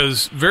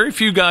 Because very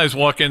few guys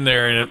walk in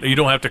there and you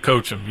don't have to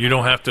coach them. You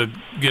don't have to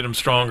get them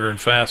stronger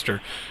and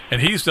faster.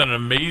 And he's done an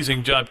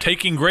amazing job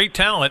taking great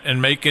talent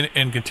and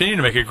continue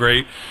to make it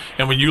great.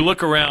 And when you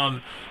look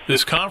around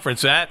this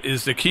conference, that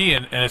is the key,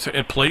 and it's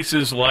at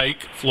places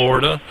like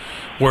Florida,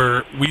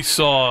 where we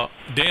saw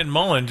Dan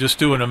Mullen just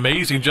do an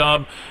amazing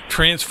job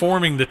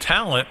transforming the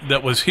talent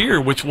that was here,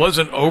 which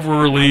wasn't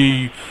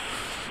overly,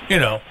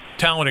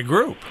 talented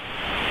group.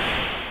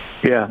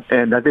 Yeah,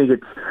 and I think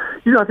it's,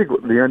 I think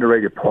the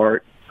underrated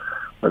part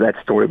of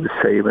that story with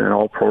Saban and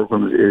all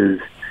programs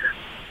is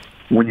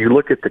when you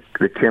look at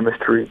the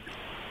chemistry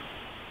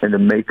and the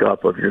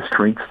makeup of your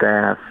strength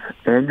staff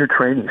and your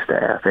training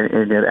staff.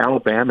 And at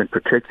Alabama in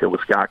particular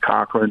with Scott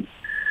Cochran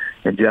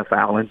and Jeff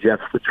Allen.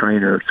 Jeff's the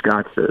trainer,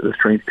 Scott's the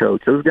strength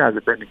coach. Those guys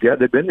have been together.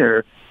 They've been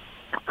there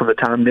from the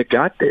time Nick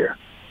got there.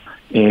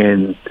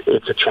 And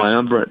it's a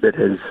triumvirate that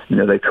has,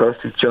 they trust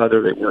each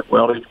other. They work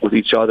well with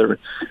each other.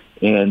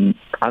 And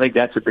I think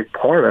that's a big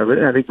part of it.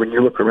 And I think when you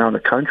look around the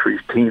country,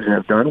 teams that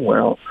have done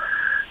well,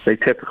 they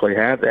typically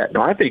have that.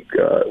 Now, I think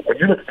when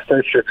you look at the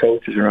first-year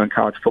coaches around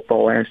college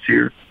football last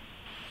year,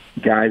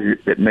 guys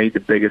that made the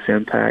biggest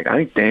impact, I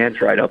think Dan's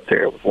right up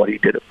there with what he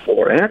did at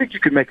Florida. And I think you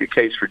could make a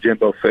case for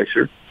Jimbo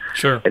Fisher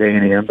at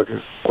A&M,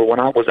 because when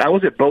I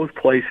was at both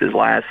places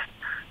last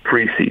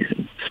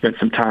preseason, spent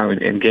some time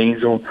in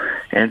Gainesville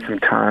and some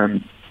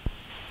time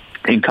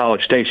in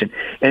College Station.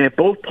 And at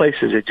both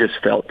places, it just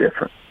felt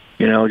different.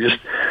 Just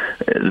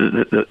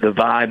the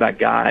vibe I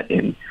got.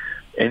 And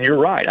you're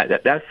right.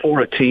 That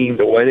Florida team,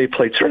 the way they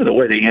played, sort of the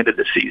way they ended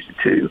the season,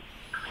 too,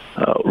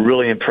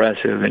 really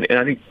impressive. And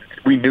I think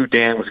we knew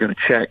Dan was going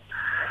to check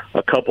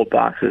a couple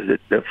boxes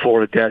that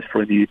Florida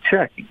desperately needed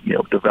checking.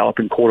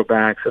 Developing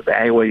quarterbacks,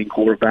 evaluating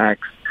quarterbacks,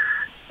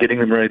 getting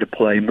them ready to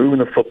play, moving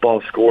the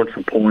football, scoring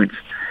some points.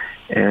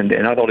 And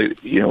I thought,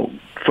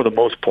 for the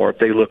most part,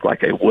 they looked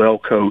like a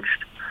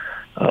well-coached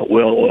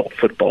well-oiled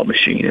football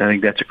machine. And I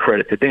think that's a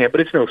credit to Dan.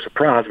 But it's no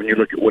surprise when you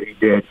look at what he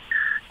did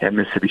at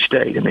Mississippi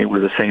State. I mean, it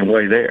was the same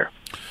way there.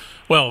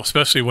 Well,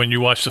 especially when you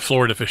watch the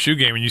Florida FSU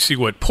game and you see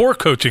what poor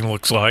coaching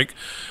looks like,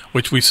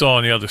 which we saw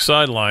on the other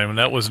sideline, and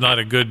that was not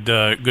a good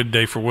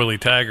day for Willie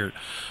Taggart.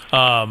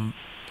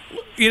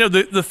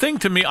 The thing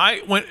to me,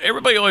 when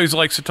everybody always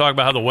likes to talk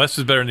about how the West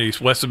is better than the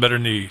East, West is better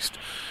than the East,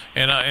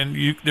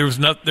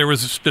 there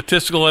was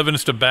statistical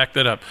evidence to back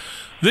that up.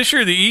 This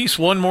year, the East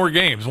won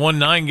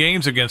 9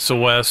 games against the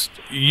West.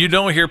 You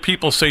don't hear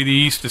people say the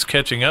East is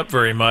catching up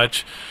very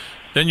much.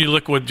 Then you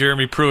look what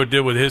Jeremy Pruitt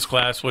did with his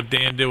class, what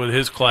Dan did with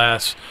his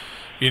class.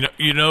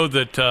 You know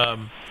that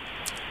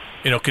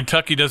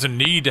Kentucky doesn't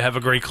need to have a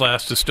great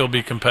class to still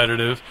be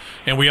competitive,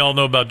 and we all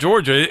know about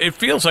Georgia. It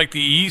feels like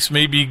the East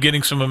may be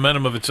getting some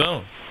momentum of its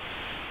own.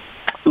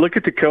 Look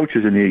at the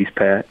coaches in the East,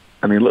 Pat.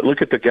 I mean,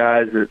 look at the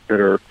guys that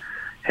are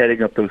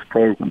heading up those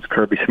programs.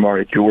 Kirby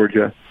Smart at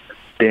Georgia,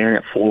 Dan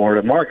at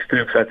Florida, Mark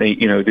Stoops. I think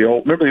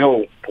what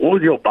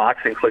was the old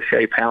boxing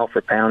cliche? Pound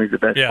for pound, he's the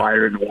best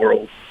fighter in the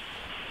world.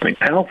 I mean,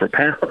 pound for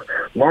pound,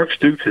 Mark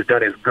Stoops has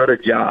done as good a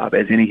job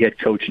as any head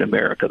coach in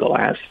America the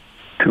last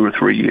 2 or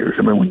 3 years.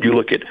 I mean, when you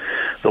look at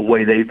the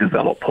way they've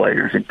developed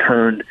players and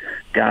turned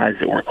guys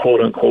that were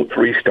quote-unquote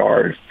 3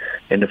 stars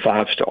into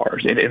 5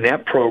 stars, and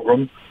that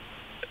program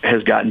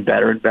has gotten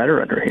better and better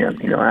under him.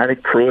 I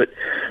think Pruitt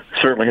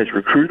certainly has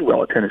recruited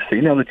well at Tennessee.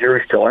 Now the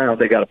jury's still out;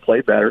 they got to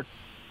play better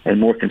and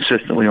more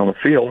consistently on the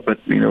field. But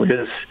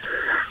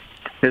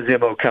his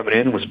MO coming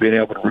in was being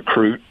able to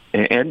recruit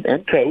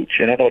and coach.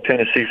 And I know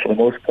Tennessee, for the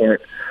most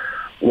part,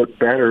 looked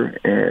better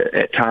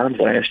at times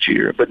last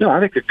year. But no,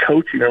 I think the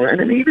coaching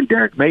and even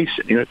Derek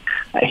Mason,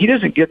 he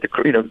doesn't get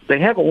the they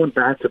haven't won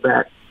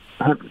back-to-back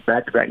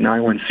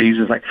 9-win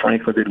seasons like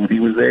Franklin did when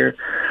he was there.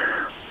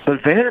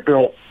 But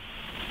Vanderbilt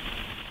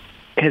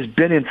has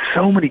been in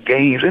so many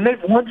games, and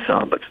they've won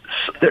some, but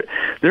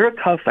they're a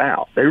tough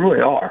out. They really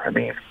are. I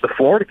mean, the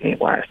Florida game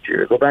last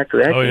year, go back to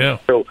that game. Yeah.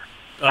 So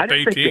I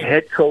just think the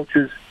head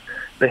coaches,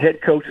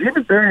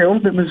 even Barry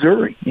Odom at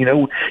Missouri, you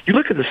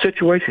look at the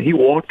situation he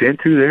walked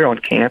into there on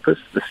campus,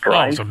 the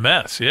strife. Oh, it's a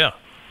mess, yeah.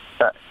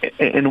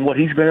 And what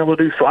he's been able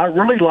to do. So I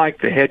really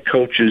like the head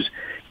coaches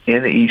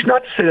in the East.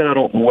 Not to say that I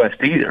don't in the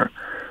West either,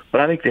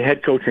 but I think the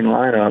head coaching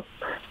lineup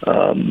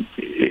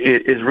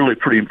is really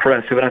pretty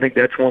impressive, and I think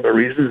that's one of the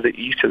reasons the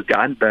East has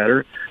gotten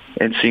better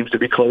and seems to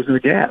be closing the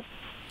gap.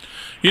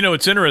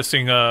 It's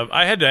interesting.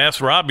 I had to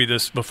ask Robbie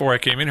this before I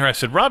came in here. I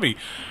said, Robbie,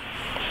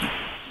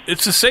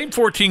 it's the same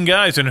 14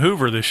 guys in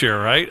Hoover this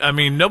year, right? I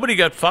mean, nobody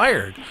got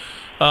fired.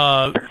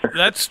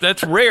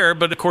 That's rare,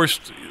 but of course,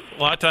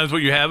 a lot of times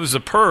what you have is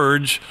a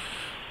purge,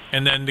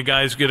 and then the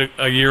guys get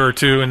a year or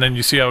two, and then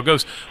you see how it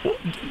goes.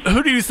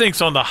 Who do you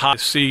think's on the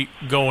hot seat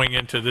going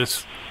into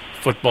this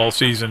football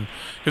season?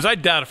 Because I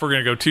doubt if we're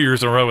going to go 2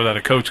 years in a row without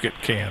a coach get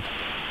canned.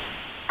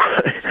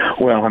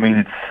 Well, I mean,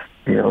 it's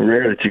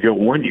rare that you go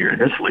 1 year in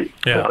this league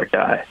without a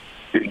guy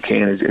getting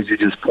canned, as you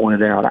just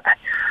pointed out. I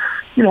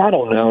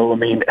don't know. I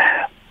mean,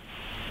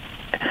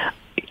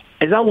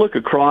 as I look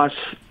across,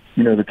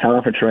 the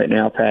conference right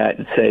now, Pat,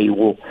 and say,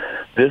 well,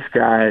 this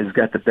guy has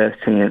got the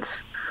best chance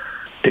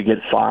to get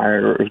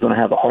fired or is going to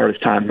have the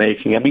hardest time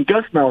making. I mean,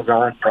 Gus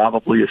Malzahn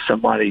probably is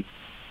somebody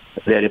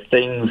that if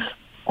things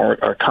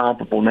are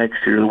comparable next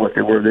year to what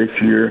they were this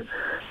year,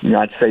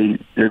 I'd say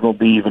there's going to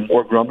be even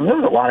more grumbling. There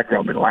was a lot of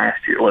grumbling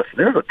last year. Listen,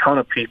 there's a ton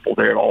of people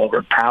there at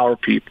Auburn, power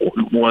people,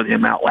 who wanted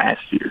him out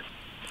last year,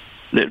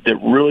 that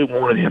really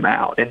wanted him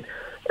out. And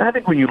I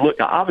think when you look,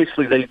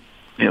 obviously they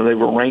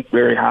were ranked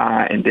very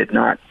high and did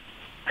not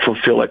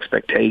fulfill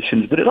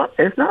expectations. But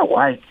it's not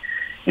like,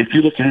 if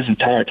you look at his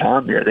entire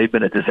time there, they've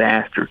been a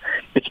disaster.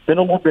 It's been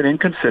a little bit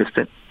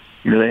inconsistent.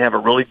 They have a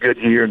really good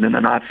year and then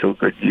a not so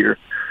good year.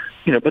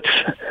 But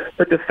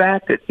the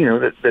fact that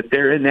that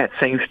they're in that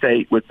same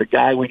state with the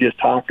guy we just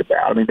talked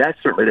about, I mean, that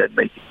certainly doesn't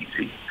make it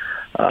easy.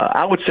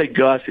 I would say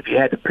Gus, if you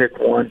had to pick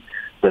one.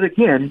 But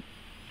again,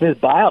 his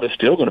buyout is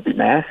still going to be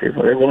massive.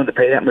 They're willing to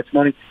pay that much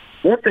money.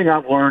 One thing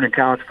I've learned in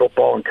college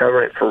football and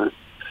covering it because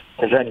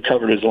I haven't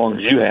covered it as long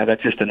as you have.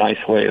 That's just a nice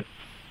way of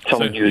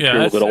telling you that you're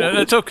a little bit older.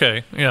 That's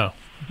okay. Yeah,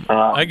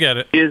 I get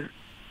it.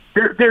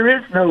 There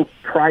is no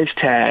price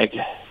tag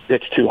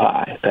that's too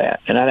high,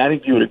 Pat, and I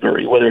think you would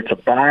agree. Whether it's a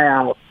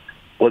buyout,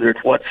 whether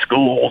it's what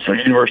schools or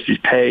universities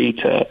pay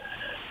to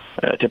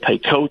pay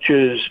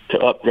coaches, to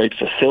upgrade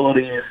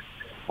facilities,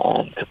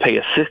 to pay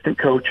assistant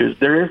coaches,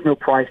 there is no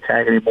price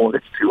tag anymore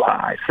that's too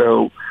high.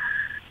 So,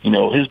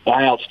 his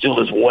buyout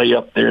still is way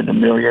up there in the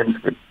millions,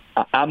 but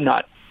I'm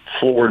not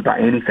floored by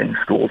anything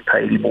schools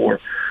pay anymore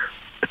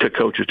to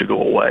coaches to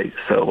go away.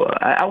 So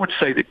I would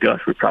say that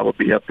Gus would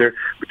probably be up there.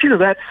 But,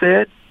 that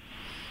said,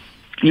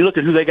 you look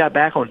at who they got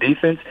back on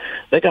defense,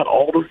 they got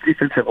all those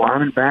defensive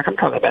linemen back. I'm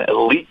talking about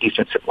elite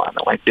defensive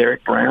linemen like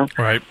Derek Brown.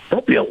 Right.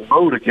 Don't be a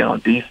load again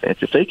on defense.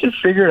 If they can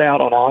figure it out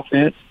on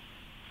offense,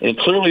 and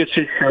clearly it's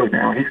his show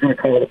now, he's going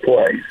to call the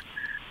plays.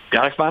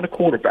 Got to find a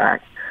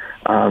quarterback.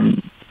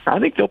 I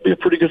think they'll be a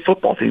pretty good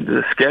football team.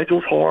 The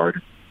schedule's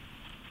hard,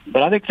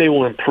 but I think they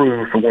will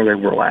improve from where they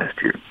were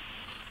last year.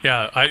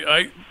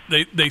 Yeah,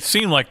 they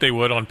seem like they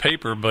would on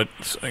paper, but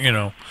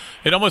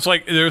it almost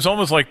like there's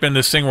almost like been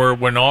this thing where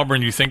when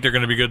Auburn you think they're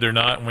going to be good, they're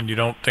not, and when you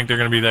don't think they're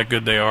going to be that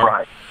good, they are.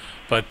 Right.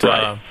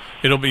 But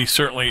it'll be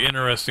certainly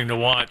interesting to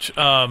watch.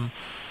 I'm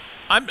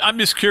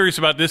just curious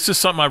about this. This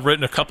is something I've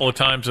written a couple of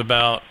times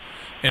about,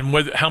 and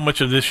how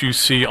much of this you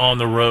see on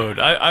the road.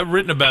 I've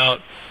written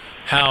about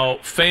how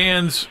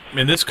fans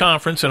in this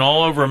conference and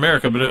all over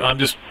America, but I'm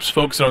just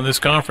focusing on this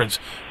conference,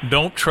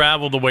 don't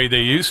travel the way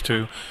they used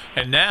to.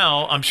 And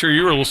now I'm sure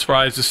you were a little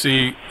surprised to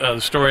see the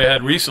story I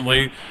had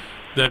recently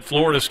that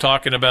Florida's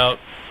talking about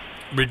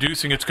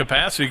reducing its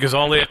capacity because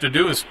all they have to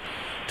do is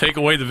take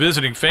away the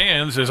visiting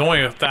fans. There's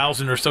only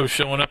 1,000 or so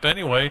showing up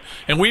anyway,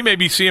 and we may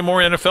be seeing more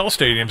NFL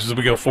stadiums as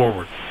we go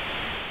forward.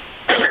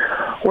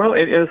 Well,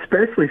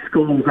 especially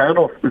schools, I don't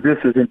know if this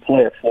is in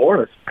play at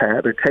Florida,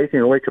 Pat. They're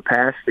taking away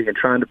capacity and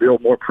trying to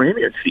build more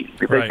premium seats.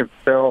 If they can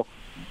sell,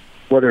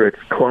 whether it's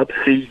club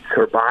seats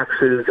or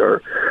boxes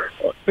or,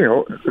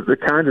 the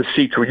kind of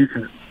seats where you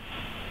can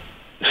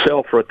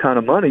sell for a ton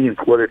of money,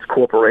 whether it's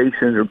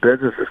corporations or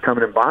businesses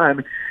coming and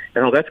buying,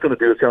 and all that's going to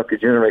do is help you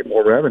generate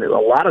more revenue.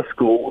 A lot of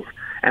schools,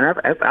 and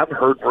I've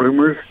heard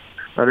rumors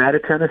of that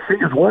at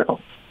Tennessee as well.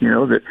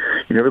 That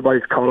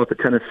everybody's caught up at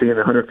Tennessee in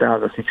the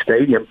 100,000 seat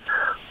stadium,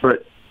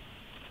 but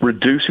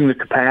reducing the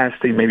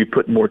capacity, maybe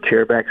putting more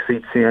chairback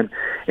seats in,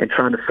 and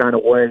trying to find a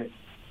way,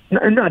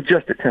 and not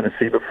just at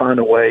Tennessee, but find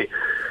a way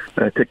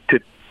to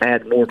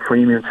add more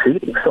premium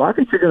seating. So I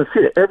think you're going to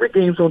see it. Every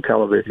game's on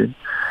television.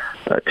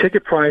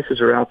 Ticket prices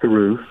are out the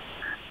roof.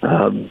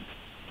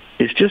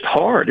 It's just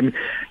hard. I mean,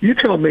 you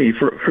tell me,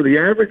 for the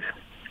average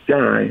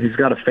guy who's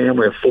got a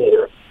family of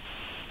four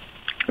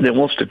that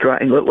wants to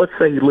drive, and let's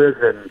say he lives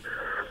in,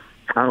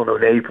 I don't know,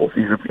 Naples.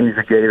 He's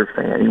a Gator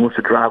fan. He wants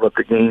to drive up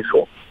to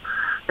Gainesville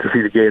to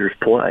see the Gators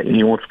play, and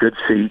he wants good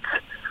seats.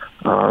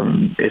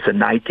 It's a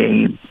night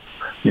game.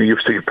 So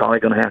you're probably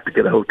going to have to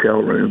get a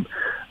hotel room.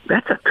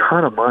 That's a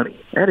ton of money.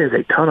 That is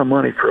a ton of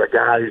money for a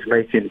guy who's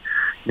making,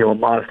 a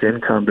modest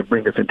income to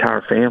bring his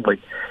entire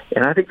family.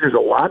 And I think there's a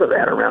lot of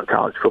that around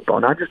college football,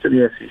 not just in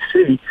the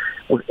SEC.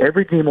 With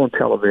every game on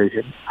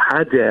television,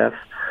 high def,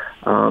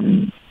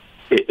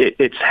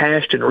 it's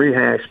hashed and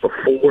rehashed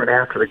before and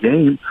after the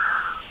game.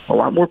 A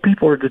lot more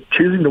people are just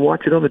choosing to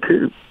watch it on the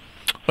tube.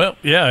 Well,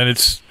 yeah, and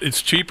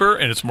it's cheaper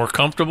and it's more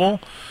comfortable,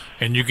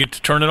 and you get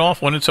to turn it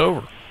off when it's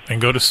over and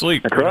go to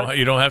sleep. That's right.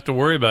 You don't have to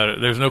worry about it.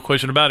 There's no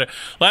question about it.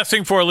 Last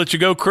thing before I let you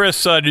go,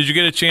 Chris, did you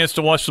get a chance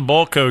to watch the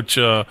ball coach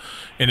in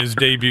his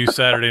debut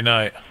Saturday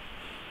night?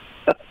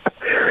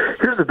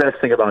 Here's the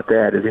best thing about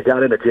that is he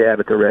got in a jab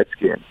at the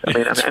Redskins.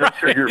 I'm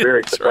sure you're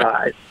very surprised.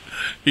 Right.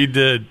 He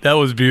did. That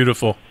was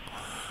beautiful.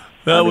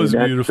 That was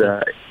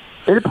beautiful.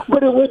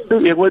 But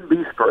it wouldn't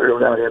be Spurrier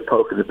without him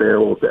poking the bear a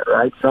little bit,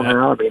 right?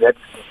 Somehow, that's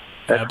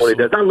Absolutely. What he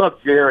does. I love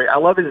Jerry. I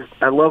love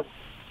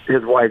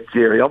his wife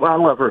Jerry. I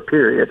love her,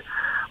 period.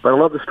 But I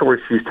love the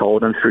story she's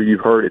told. I'm sure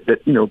you've heard it.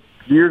 That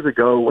years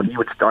ago when he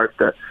would start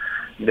the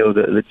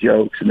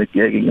jokes and the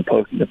gigging and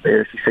poking the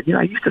bear, she said,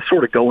 I used to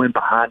sort of go in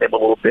behind him a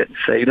little bit and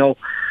say,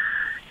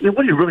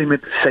 what he really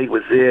meant to say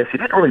was this. He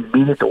didn't really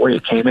mean it the way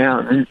it came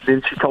out. And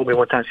then she told me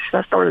one time,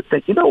 I started to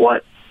think, you know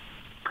what?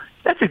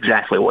 That's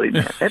exactly what he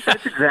meant.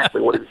 That's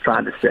exactly what he was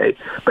trying to say,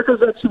 because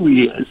that's who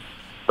he is.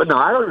 But no,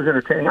 I thought it was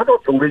entertaining. I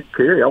thought the league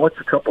period. I watched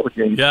a couple of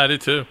games. Yeah, I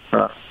did too.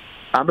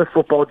 I'm a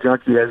football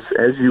junkie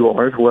as you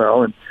are as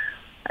well, and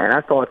I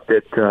thought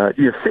that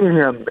you've seen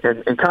him.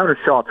 And Connor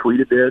Shaw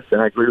tweeted this,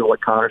 and I agree with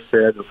what Connor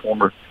said, the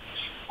former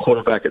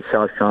quarterback at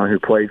South Carolina who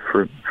played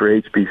for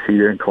HBC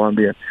there in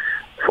Columbia.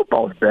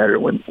 Football is better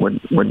when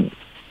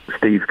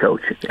Steve's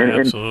coaching. And,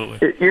 absolutely.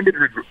 And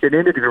it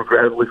ended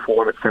regrettably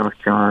for him at South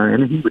Carolina,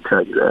 and he would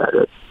tell you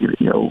that.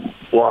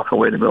 Walking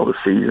away in the middle of the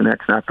season,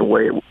 that's not the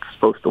way it was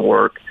supposed to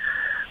work.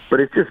 But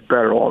it's just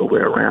better all the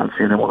way around,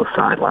 seeing him on the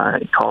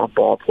sideline, calling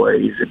ball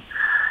plays,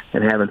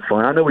 and having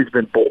fun. I know he's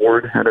been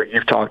bored. I know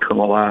you've talked to him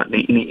a lot, and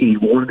he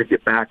wanted to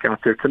get back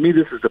out there. To me,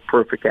 this is the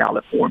perfect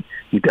outlet for him.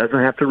 He doesn't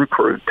have to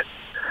recruit.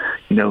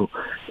 You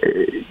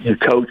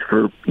coach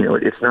for,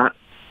 it's not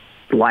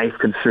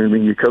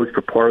life-consuming. You coach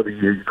for part of the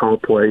year. You call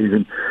plays,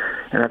 and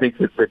I think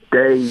that the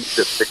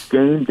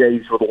game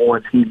days were the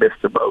ones he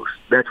missed the most.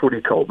 That's what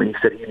he told me. He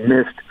said he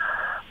missed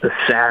the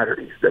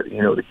Saturdays,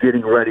 the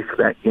getting ready for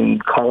that game,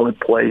 calling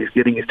plays,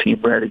 getting his team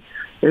ready.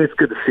 And it's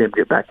good to see him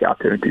get back out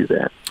there and do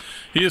that.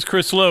 He is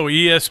Chris Low,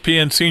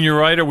 ESPN senior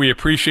writer. We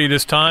appreciate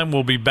his time.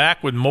 We'll be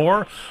back with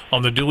more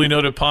on the Duly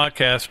Noted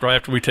podcast right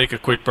after we take a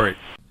quick break.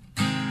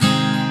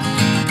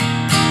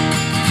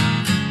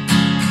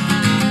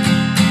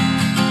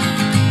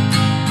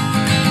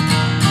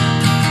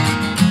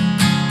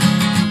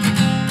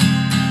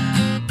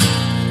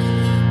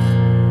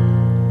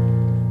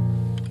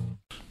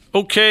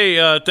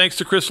 Okay, thanks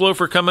to Chris Low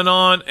for coming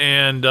on,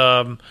 and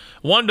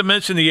wanted to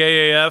mention the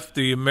AAF,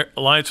 the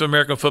Alliance of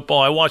American Football.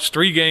 I watched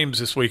 3 games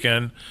this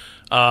weekend.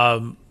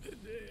 I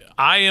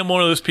am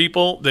one of those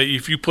people that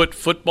if you put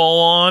football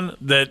on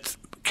that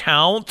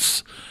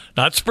counts,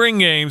 not spring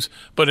games,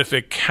 but if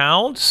it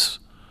counts,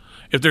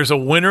 if there's a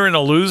winner and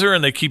a loser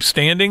and they keep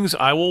standings,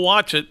 I will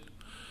watch it.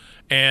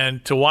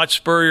 And to watch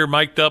Spurrier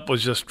mic'd up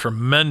was just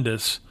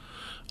tremendous.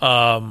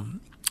 I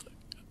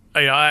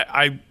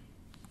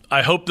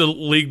hope the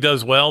league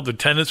does well. The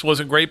attendance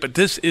wasn't great, but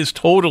this is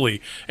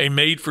totally a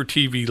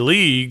made-for-TV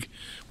league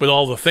with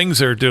all the things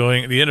they're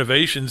doing, the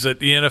innovations that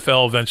the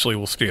NFL eventually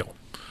will steal.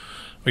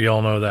 We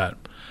all know that.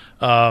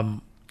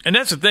 And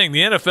that's the thing.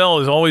 The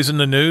NFL is always in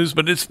the news,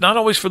 but it's not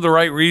always for the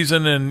right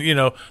reason. And,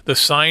 the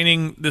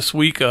signing this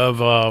week of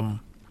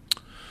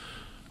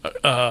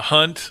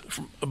Hunt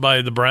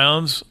by the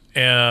Browns,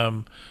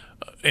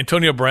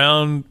 Antonio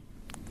Brown,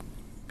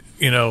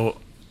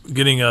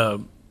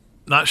 getting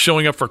not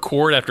showing up for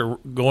court after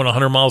going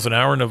 100 miles an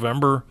hour in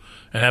November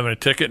and having a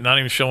ticket and not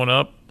even showing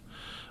up.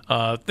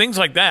 Things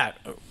like that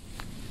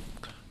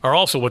are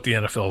also what the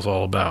NFL is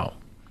all about.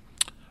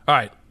 All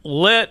right.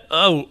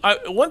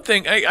 One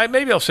thing,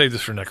 maybe I'll save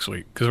this for next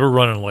week because we're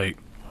running late.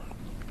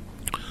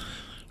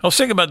 I was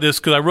thinking about this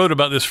because I wrote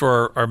about this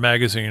for our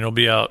magazine. It'll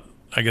be out,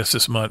 I guess,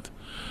 this month.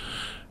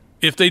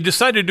 If they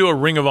decide to do a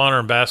Ring of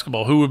Honor in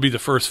basketball, who would be the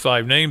first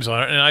 5 names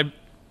on it? And I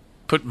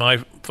put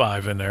my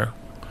 5 in there.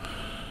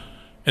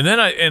 And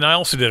then I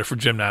also did it for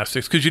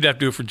gymnastics because you'd have to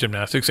do it for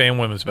gymnastics and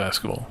women's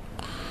basketball.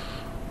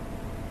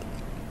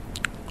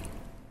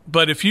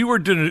 But if you were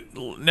to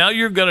now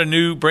you've got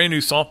a brand new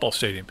softball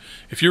stadium.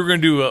 If you were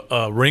going to do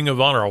a Ring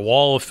of Honor, a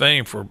Wall of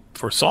Fame for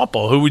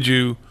softball, who would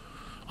you?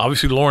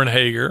 Obviously, Lauren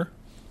Hager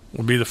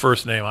would be the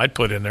first name I'd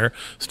put in there.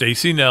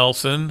 Stacey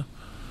Nelson.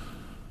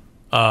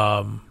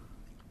 And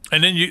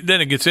then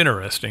it gets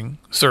interesting.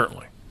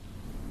 Certainly.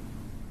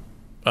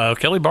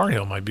 Kelly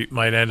Barnhill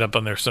might end up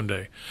on there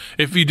someday.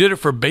 If you did it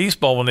for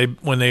baseball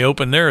when they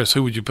opened theirs,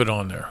 who would you put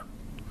on there?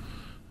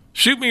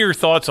 Shoot me your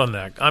thoughts on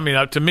that. I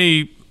mean, to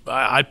me,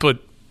 I'd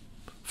put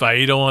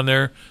Faedo on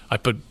there. I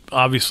put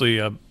obviously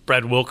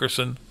Brad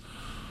Wilkerson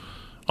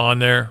on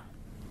there.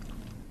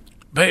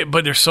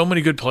 But there's so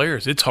many good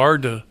players. It'd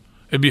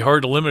be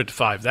hard to limit it to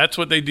 5. That's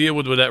what they deal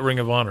with that Ring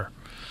of Honor.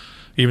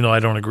 Even though I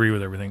don't agree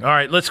with everything. All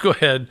right, let's go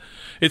ahead.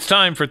 It's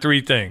time for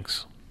 3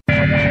 things.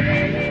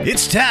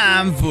 It's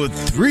time for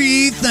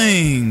 3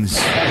 things.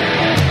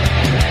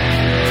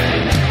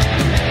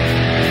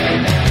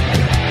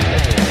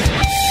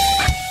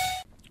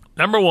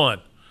 Number 1,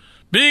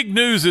 big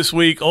news this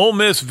week. Ole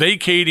Miss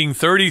vacating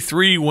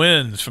 33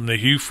 wins from the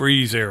Hugh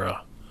Freeze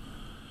era.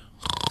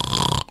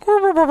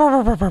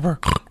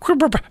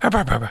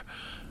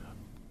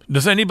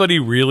 Does anybody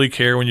really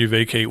care when you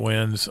vacate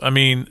wins? I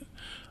mean,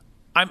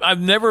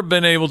 I've never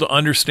been able to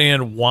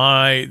understand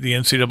why the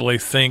NCAA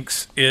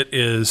thinks it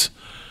is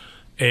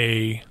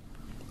a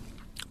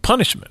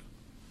punishment.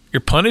 Your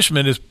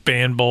punishment is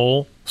ban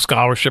bowl,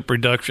 scholarship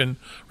reduction,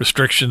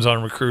 restrictions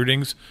on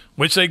recruitings,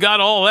 which they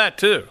got all that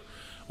too.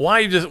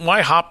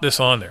 Why hop this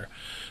on there?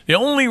 The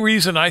only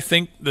reason I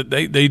think that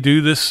they do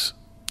this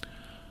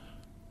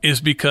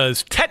is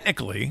because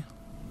technically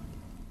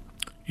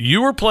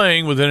you were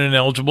playing with an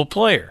ineligible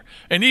player.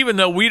 And even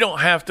though we don't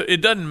have to,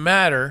 it doesn't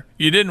matter.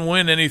 You didn't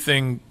win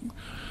anything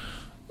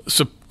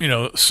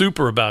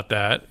super about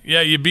that. Yeah,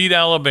 you beat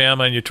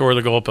Alabama and you tore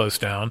the goalpost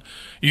down.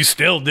 You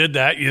still did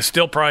that. You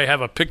still probably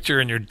have a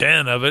picture in your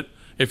den of it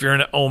if you're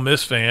an Ole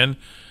Miss fan.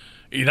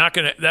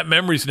 That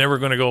memory's never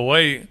going to go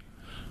away.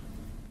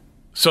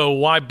 So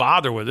why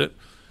bother with it?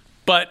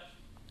 But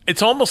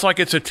it's almost like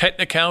it's a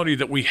technicality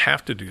that we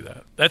have to do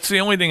that. That's the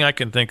only thing I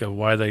can think of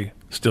why they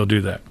still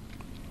do that.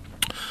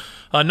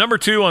 Number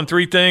 2 on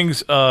 3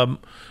 things,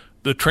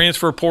 the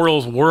transfer portal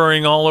is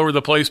whirring all over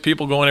the place,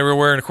 people going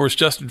everywhere. And, of course,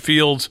 Justin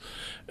Fields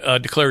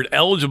declared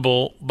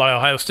eligible by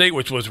Ohio State,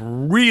 which was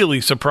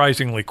really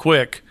surprisingly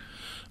quick.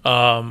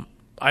 Remember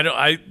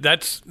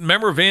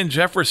Van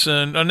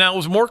Jefferson. Now, it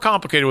was more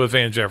complicated with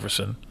Van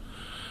Jefferson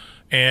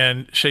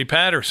and Shea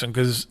Patterson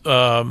because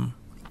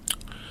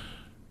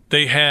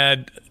they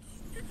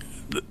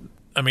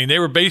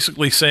were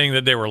basically saying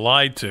that they were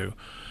lied to.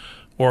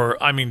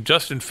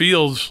 Justin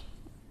Fields,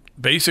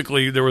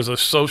 basically there was a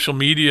social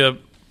media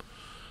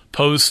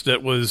post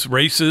that was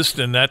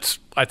racist, and that's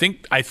I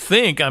think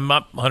I'm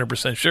not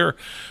 100% sure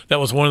that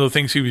was one of the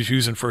things he was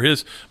using for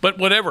his. But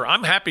whatever,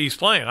 I'm happy he's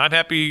playing. I'm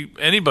happy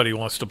anybody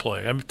wants to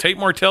play. Tate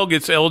Martell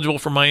gets eligible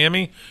for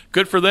Miami.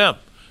 Good for them.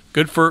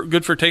 Good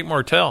for Tate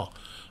Martell.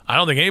 I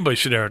don't think anybody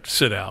should have to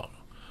sit out,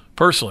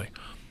 personally.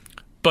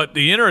 But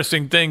the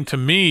interesting thing to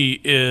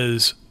me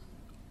is,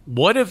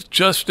 what if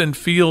Justin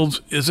Fields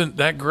isn't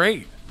that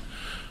great?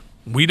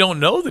 We don't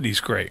know that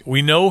he's great.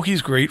 We know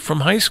he's great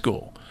from high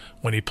school.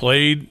 When he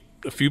played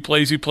a few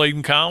plays he played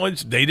in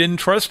college, they didn't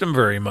trust him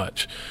very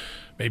much.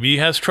 Maybe he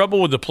has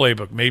trouble with the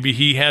playbook. Maybe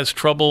he has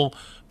trouble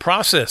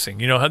processing.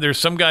 You know how there's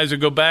some guys that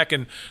go back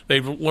and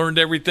they've learned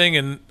everything,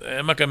 and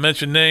I'm not going to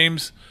mention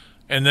names,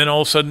 and then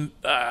all of a sudden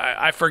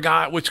I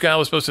forgot which guy I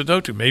was supposed to go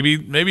to.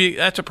 Maybe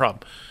that's a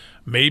problem.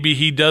 Maybe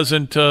he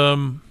doesn't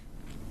I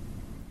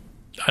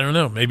don't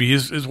know. Maybe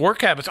his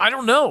work habits. I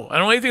don't know. I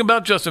don't know anything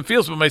about Justin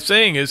Fields, but my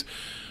saying is,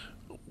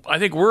 I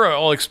think we're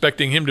all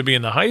expecting him to be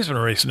in the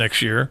Heisman race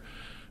next year.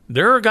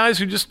 There are guys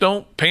who just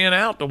don't pan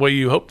out the way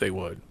you hope they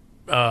would.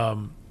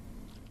 So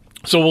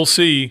we'll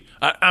see.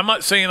 I'm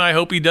not saying I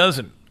hope he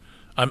doesn't.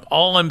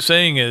 All I'm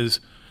saying is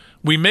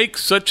we make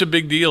such a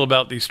big deal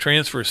about these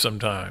transfers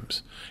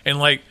sometimes. And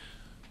like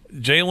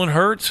Jalen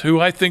Hurts, who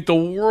I think the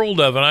world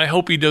of, and I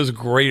hope he does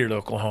great at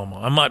Oklahoma.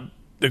 I'm not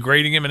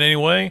degrading him in any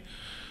way.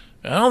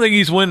 I don't think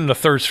he's winning the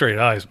third straight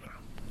Heisman.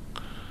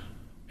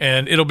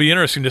 And it'll be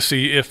interesting to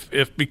see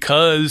if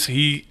because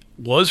he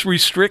was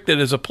restricted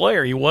as a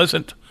player,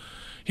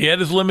 he had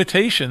his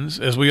limitations,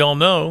 as we all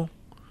know,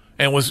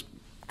 and was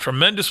a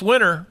tremendous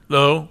winner,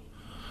 though,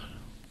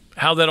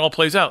 how that all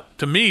plays out.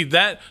 To me,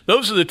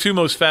 those are the two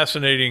most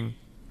fascinating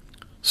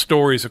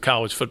stories of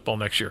college football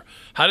next year.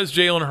 How does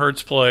Jalen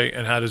Hurts play,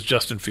 and how does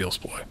Justin Fields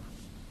play?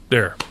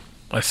 There,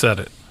 I said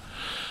it.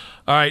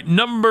 All right,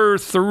 number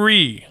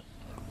 3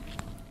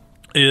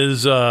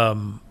 is it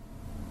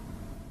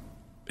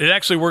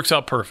actually works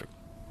out perfect.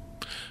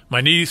 My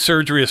knee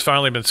surgery has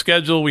finally been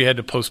scheduled. We had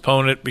to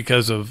postpone it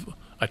because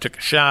I took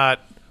a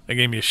shot. They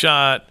gave me a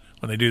shot.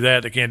 When they do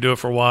that, they can't do it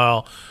for a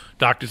while.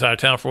 Doctor's out of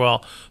town for a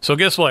while. So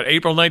guess what?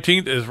 April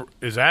 19th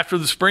is after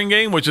the spring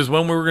game, which is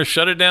when we were going to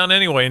shut it down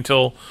anyway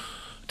until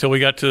we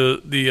got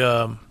to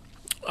the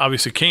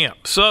obviously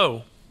camp.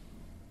 So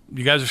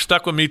you guys are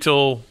stuck with me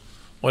till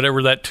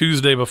whatever that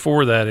Tuesday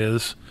before that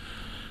is.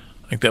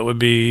 I think that would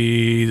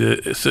be the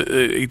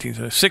 18th,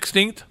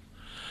 16th.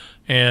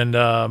 And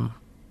I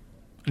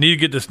need to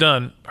get this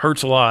done.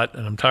 Hurts a lot,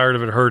 and I'm tired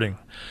of it hurting.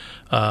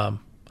 I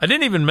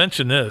didn't even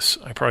mention this.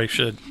 I probably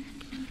should.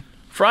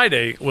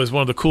 Friday was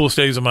one of the coolest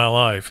days of my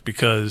life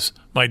because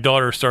my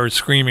daughter started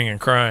screaming and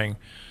crying.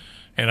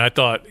 And I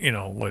thought,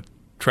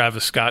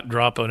 Travis Scott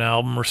drop an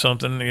album or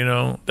something,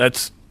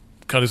 that's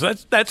because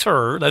that's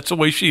her. That's the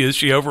way she is.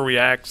 She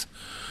overreacts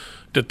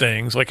to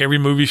things. Like every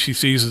movie she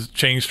sees has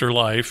changed her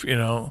life,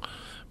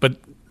 But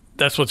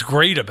that's what's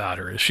great about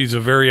her is she's a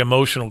very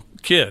emotional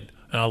kid.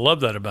 And I love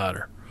that about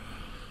her.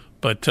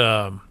 But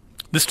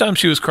this time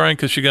she was crying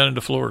because she got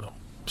into Florida.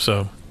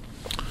 So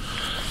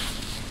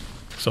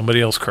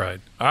somebody else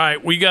cried. All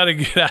right, we got to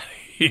get out of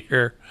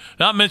here.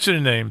 Not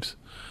mentioning names.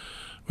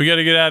 We got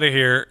to get out of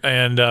here,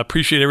 and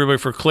appreciate everybody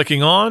for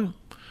clicking on.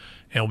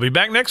 And we'll be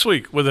back next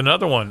week with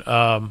another one.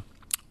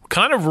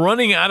 Kind of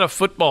running out of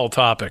football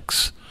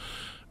topics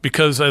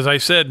because, as I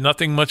said,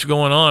 nothing much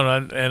going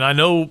on. And I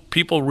know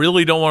people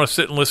really don't want to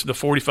sit and listen to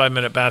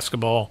 45-minute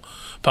basketball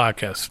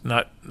podcasts.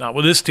 Not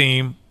with this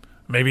team.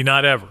 Maybe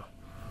not ever.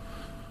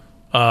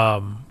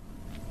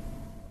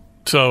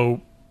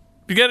 So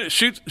you got to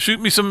shoot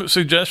me some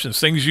suggestions,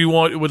 things you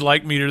would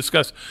like me to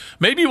discuss.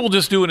 Maybe we'll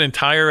just do an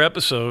entire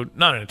episode,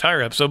 not an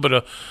entire episode,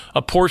 but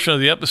a portion of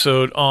the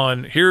episode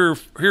on here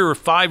are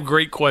 5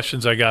 great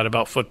questions I got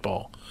about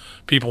football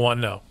people want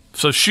to know.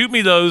 So shoot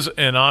me those,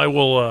 and I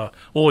will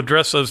we'll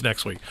address those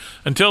next week.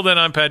 Until then,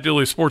 I'm Pat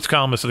Dooley, sports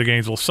columnist of the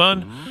Gainesville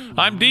Sun.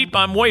 I'm deep,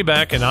 I'm way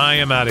back, and I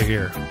am out of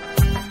here.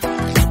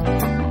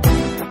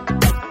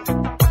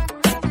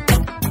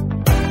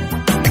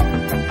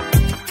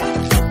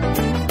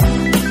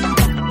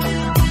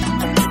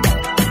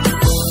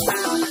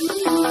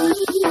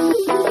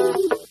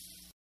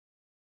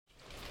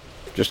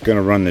 Just going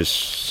to run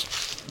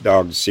this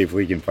dog to see if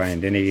we can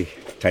find any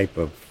type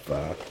of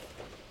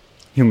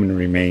human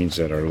remains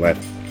that are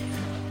left.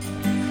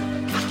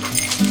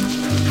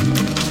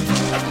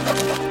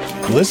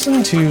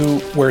 Listen to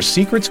Where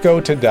Secrets Go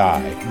to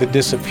Die, The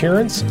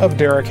Disappearance of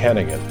Derek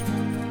Hennigan.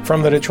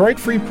 From the Detroit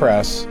Free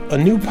Press, a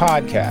new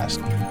podcast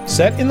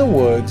set in the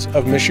woods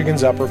of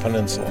Michigan's Upper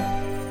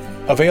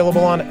Peninsula.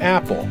 Available on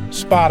Apple,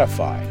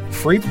 Spotify,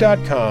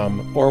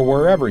 Freep.com, or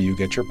wherever you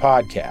get your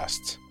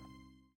podcasts.